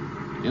there.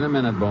 In a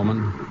minute,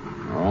 Bowman.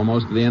 We're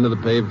almost to the end of the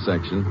paved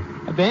section.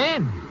 At the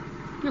end?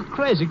 You're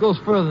crazy. It goes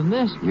further than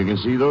this. You can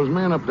see those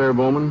men up there,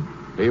 Bowman.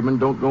 Pavement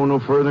don't go no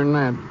further than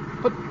that.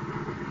 But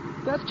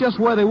that's just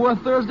where they were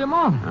Thursday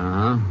morning.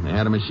 Uh-huh. They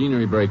had a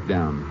machinery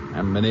breakdown.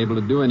 Haven't been able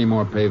to do any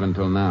more paving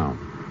until now.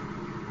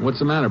 What's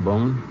the matter,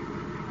 Bowman?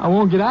 I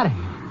won't get out of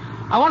here.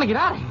 I want to get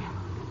out of here.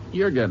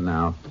 You're getting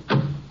out.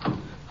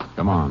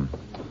 Come on.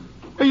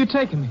 Where are you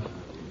taking me?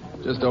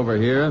 Just over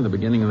here, the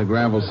beginning of the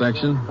gravel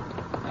section.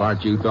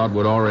 Part you thought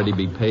would already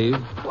be paved.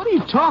 What are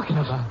you talking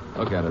about?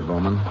 Look at it,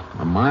 Bowman.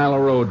 A mile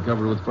of road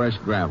covered with fresh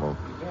gravel.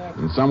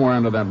 And somewhere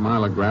under that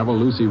mile of gravel,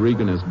 Lucy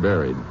Regan is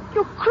buried.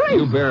 You're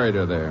crazy. You buried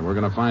her there. We're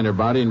going to find her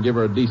body and give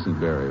her a decent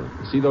burial.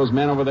 You see those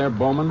men over there,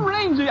 Bowman?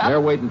 Ranger,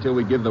 They're waiting until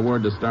we give the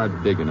word to start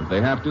digging. If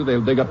they have to,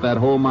 they'll dig up that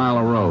whole mile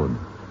of road.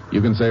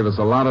 You can save us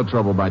a lot of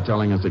trouble by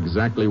telling us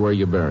exactly where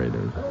you buried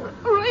her.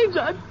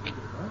 Ranger,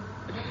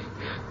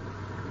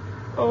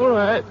 all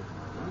right.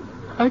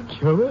 I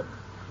kill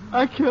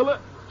it.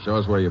 Show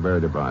us where you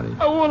buried her body.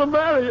 I want to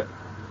marry her.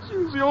 She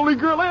was the only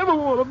girl I ever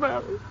want to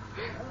marry.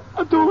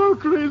 I told her how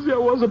crazy I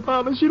was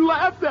about her. She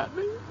laughed at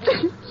me.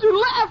 She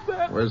laughed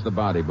at me. Where's the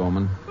body,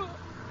 Bowman?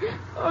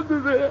 Under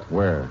there.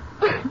 Where?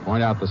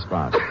 Point out the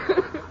spot.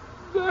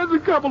 There's a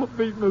couple of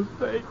feet in the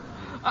stake.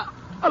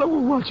 I don't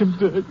want to watch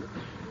him dig.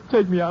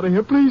 Take me out of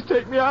here. Please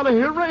take me out of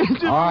here,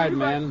 Ranger. All right,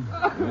 men.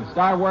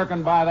 Start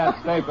working by that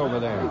stake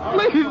over there.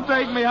 Please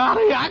take me out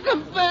of here. I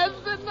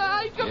confessed, didn't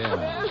I?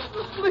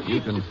 Please.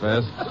 You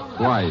confessed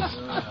twice.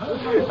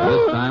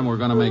 This time we're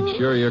going to make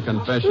sure your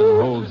confession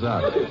holds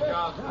up.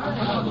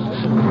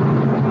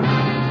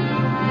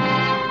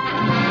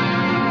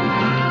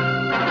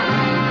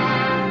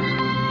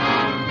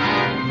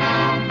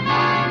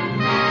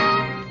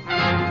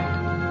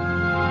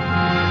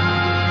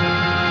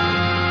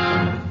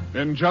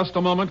 In just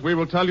a moment, we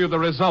will tell you the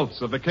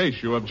results of the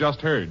case you have just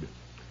heard.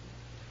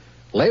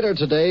 Later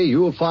today,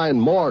 you'll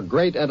find more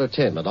great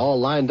entertainment all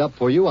lined up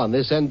for you on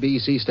this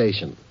NBC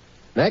station.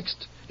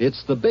 Next,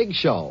 it's The Big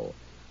Show,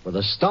 with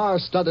a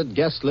star-studded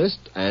guest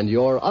list and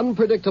your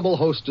unpredictable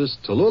hostess,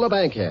 Tallulah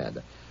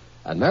Bankhead.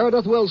 And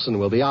Meredith Wilson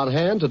will be on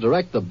hand to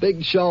direct The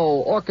Big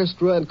Show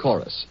orchestra and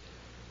chorus.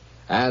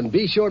 And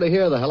be sure to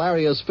hear the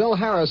hilarious Phil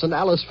Harris and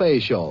Alice Faye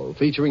show,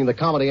 featuring the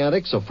comedy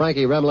antics of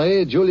Frankie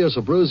Remley, Julius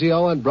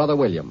Abruzio, and Brother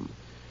William.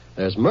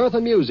 There's mirth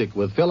and music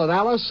with Phil and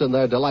Alice in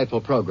their delightful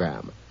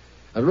program.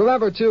 And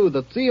remember, too,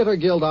 the Theater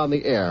Guild on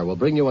the Air will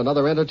bring you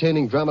another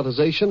entertaining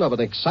dramatization of an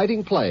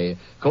exciting play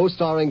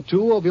co-starring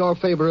two of your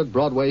favorite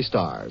Broadway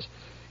stars.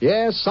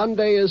 Yes,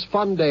 Sunday is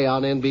Fun Day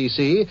on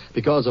NBC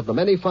because of the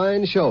many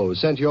fine shows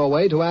sent your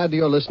way to add to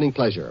your listening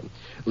pleasure.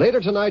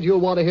 Later tonight,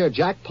 you'll want to hear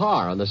Jack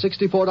Parr on the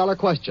 $64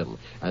 question,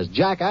 as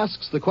Jack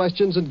asks the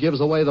questions and gives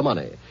away the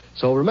money.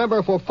 So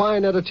remember, for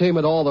fine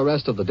entertainment all the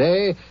rest of the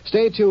day,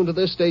 stay tuned to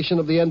this station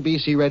of the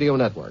NBC Radio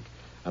Network.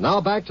 And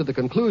now back to the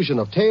conclusion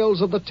of Tales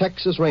of the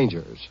Texas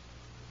Rangers.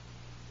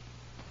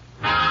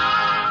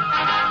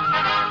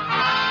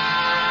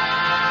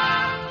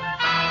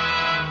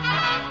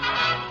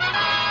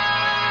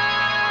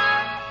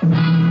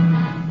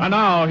 And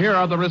now, here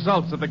are the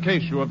results of the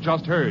case you have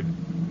just heard.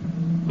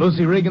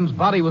 Lucy Regan's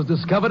body was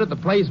discovered at the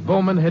place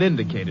Bowman had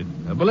indicated.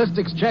 A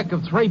ballistics check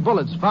of 3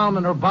 bullets found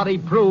in her body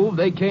proved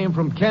they came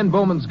from Ken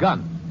Bowman's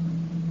gun.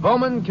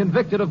 Bowman,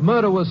 convicted of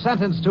murder, was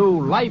sentenced to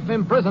life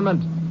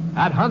imprisonment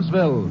at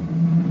Huntsville.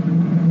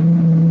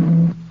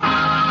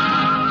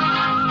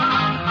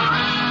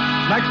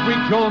 Next week,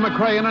 Joel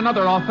McCrea in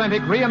another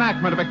authentic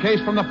reenactment of a case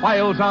from the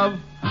files of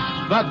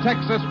the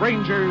Texas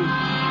Rangers.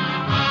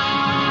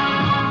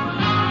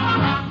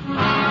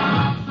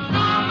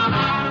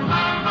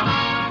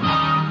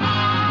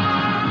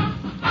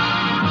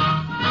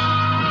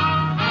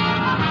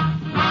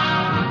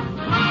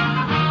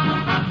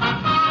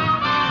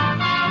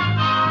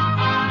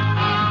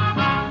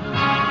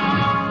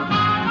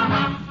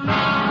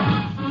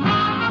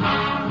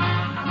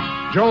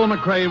 Joel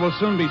McCrea will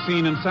soon be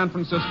seen in San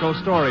Francisco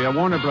Story, a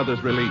Warner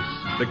Brothers release.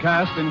 The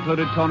cast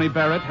included Tony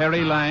Barrett,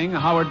 Harry Lang,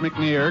 Howard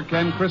McNear,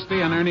 Ken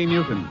Christie, and Ernie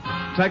Newton.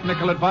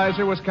 Technical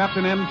advisor was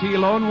Captain M.T.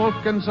 Lone Wolf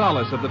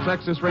Gonzalez of the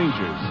Texas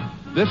Rangers.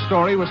 This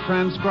story was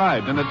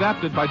transcribed and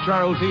adapted by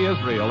Charles E.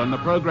 Israel, and the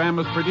program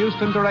was produced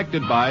and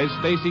directed by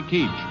Stacy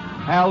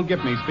Keach. Hal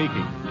Gipney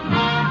speaking.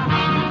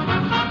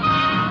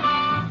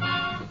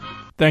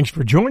 Thanks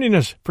for joining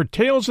us for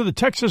Tales of the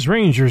Texas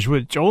Rangers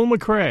with Joel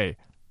McCrea.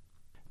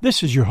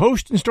 This is your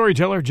host and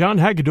storyteller, John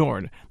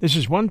Hagedorn. This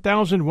is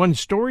 1001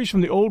 Stories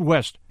from the Old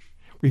West.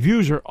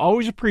 Reviews are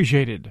always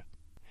appreciated.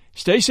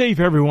 Stay safe,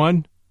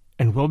 everyone,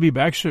 and we'll be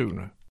back soon.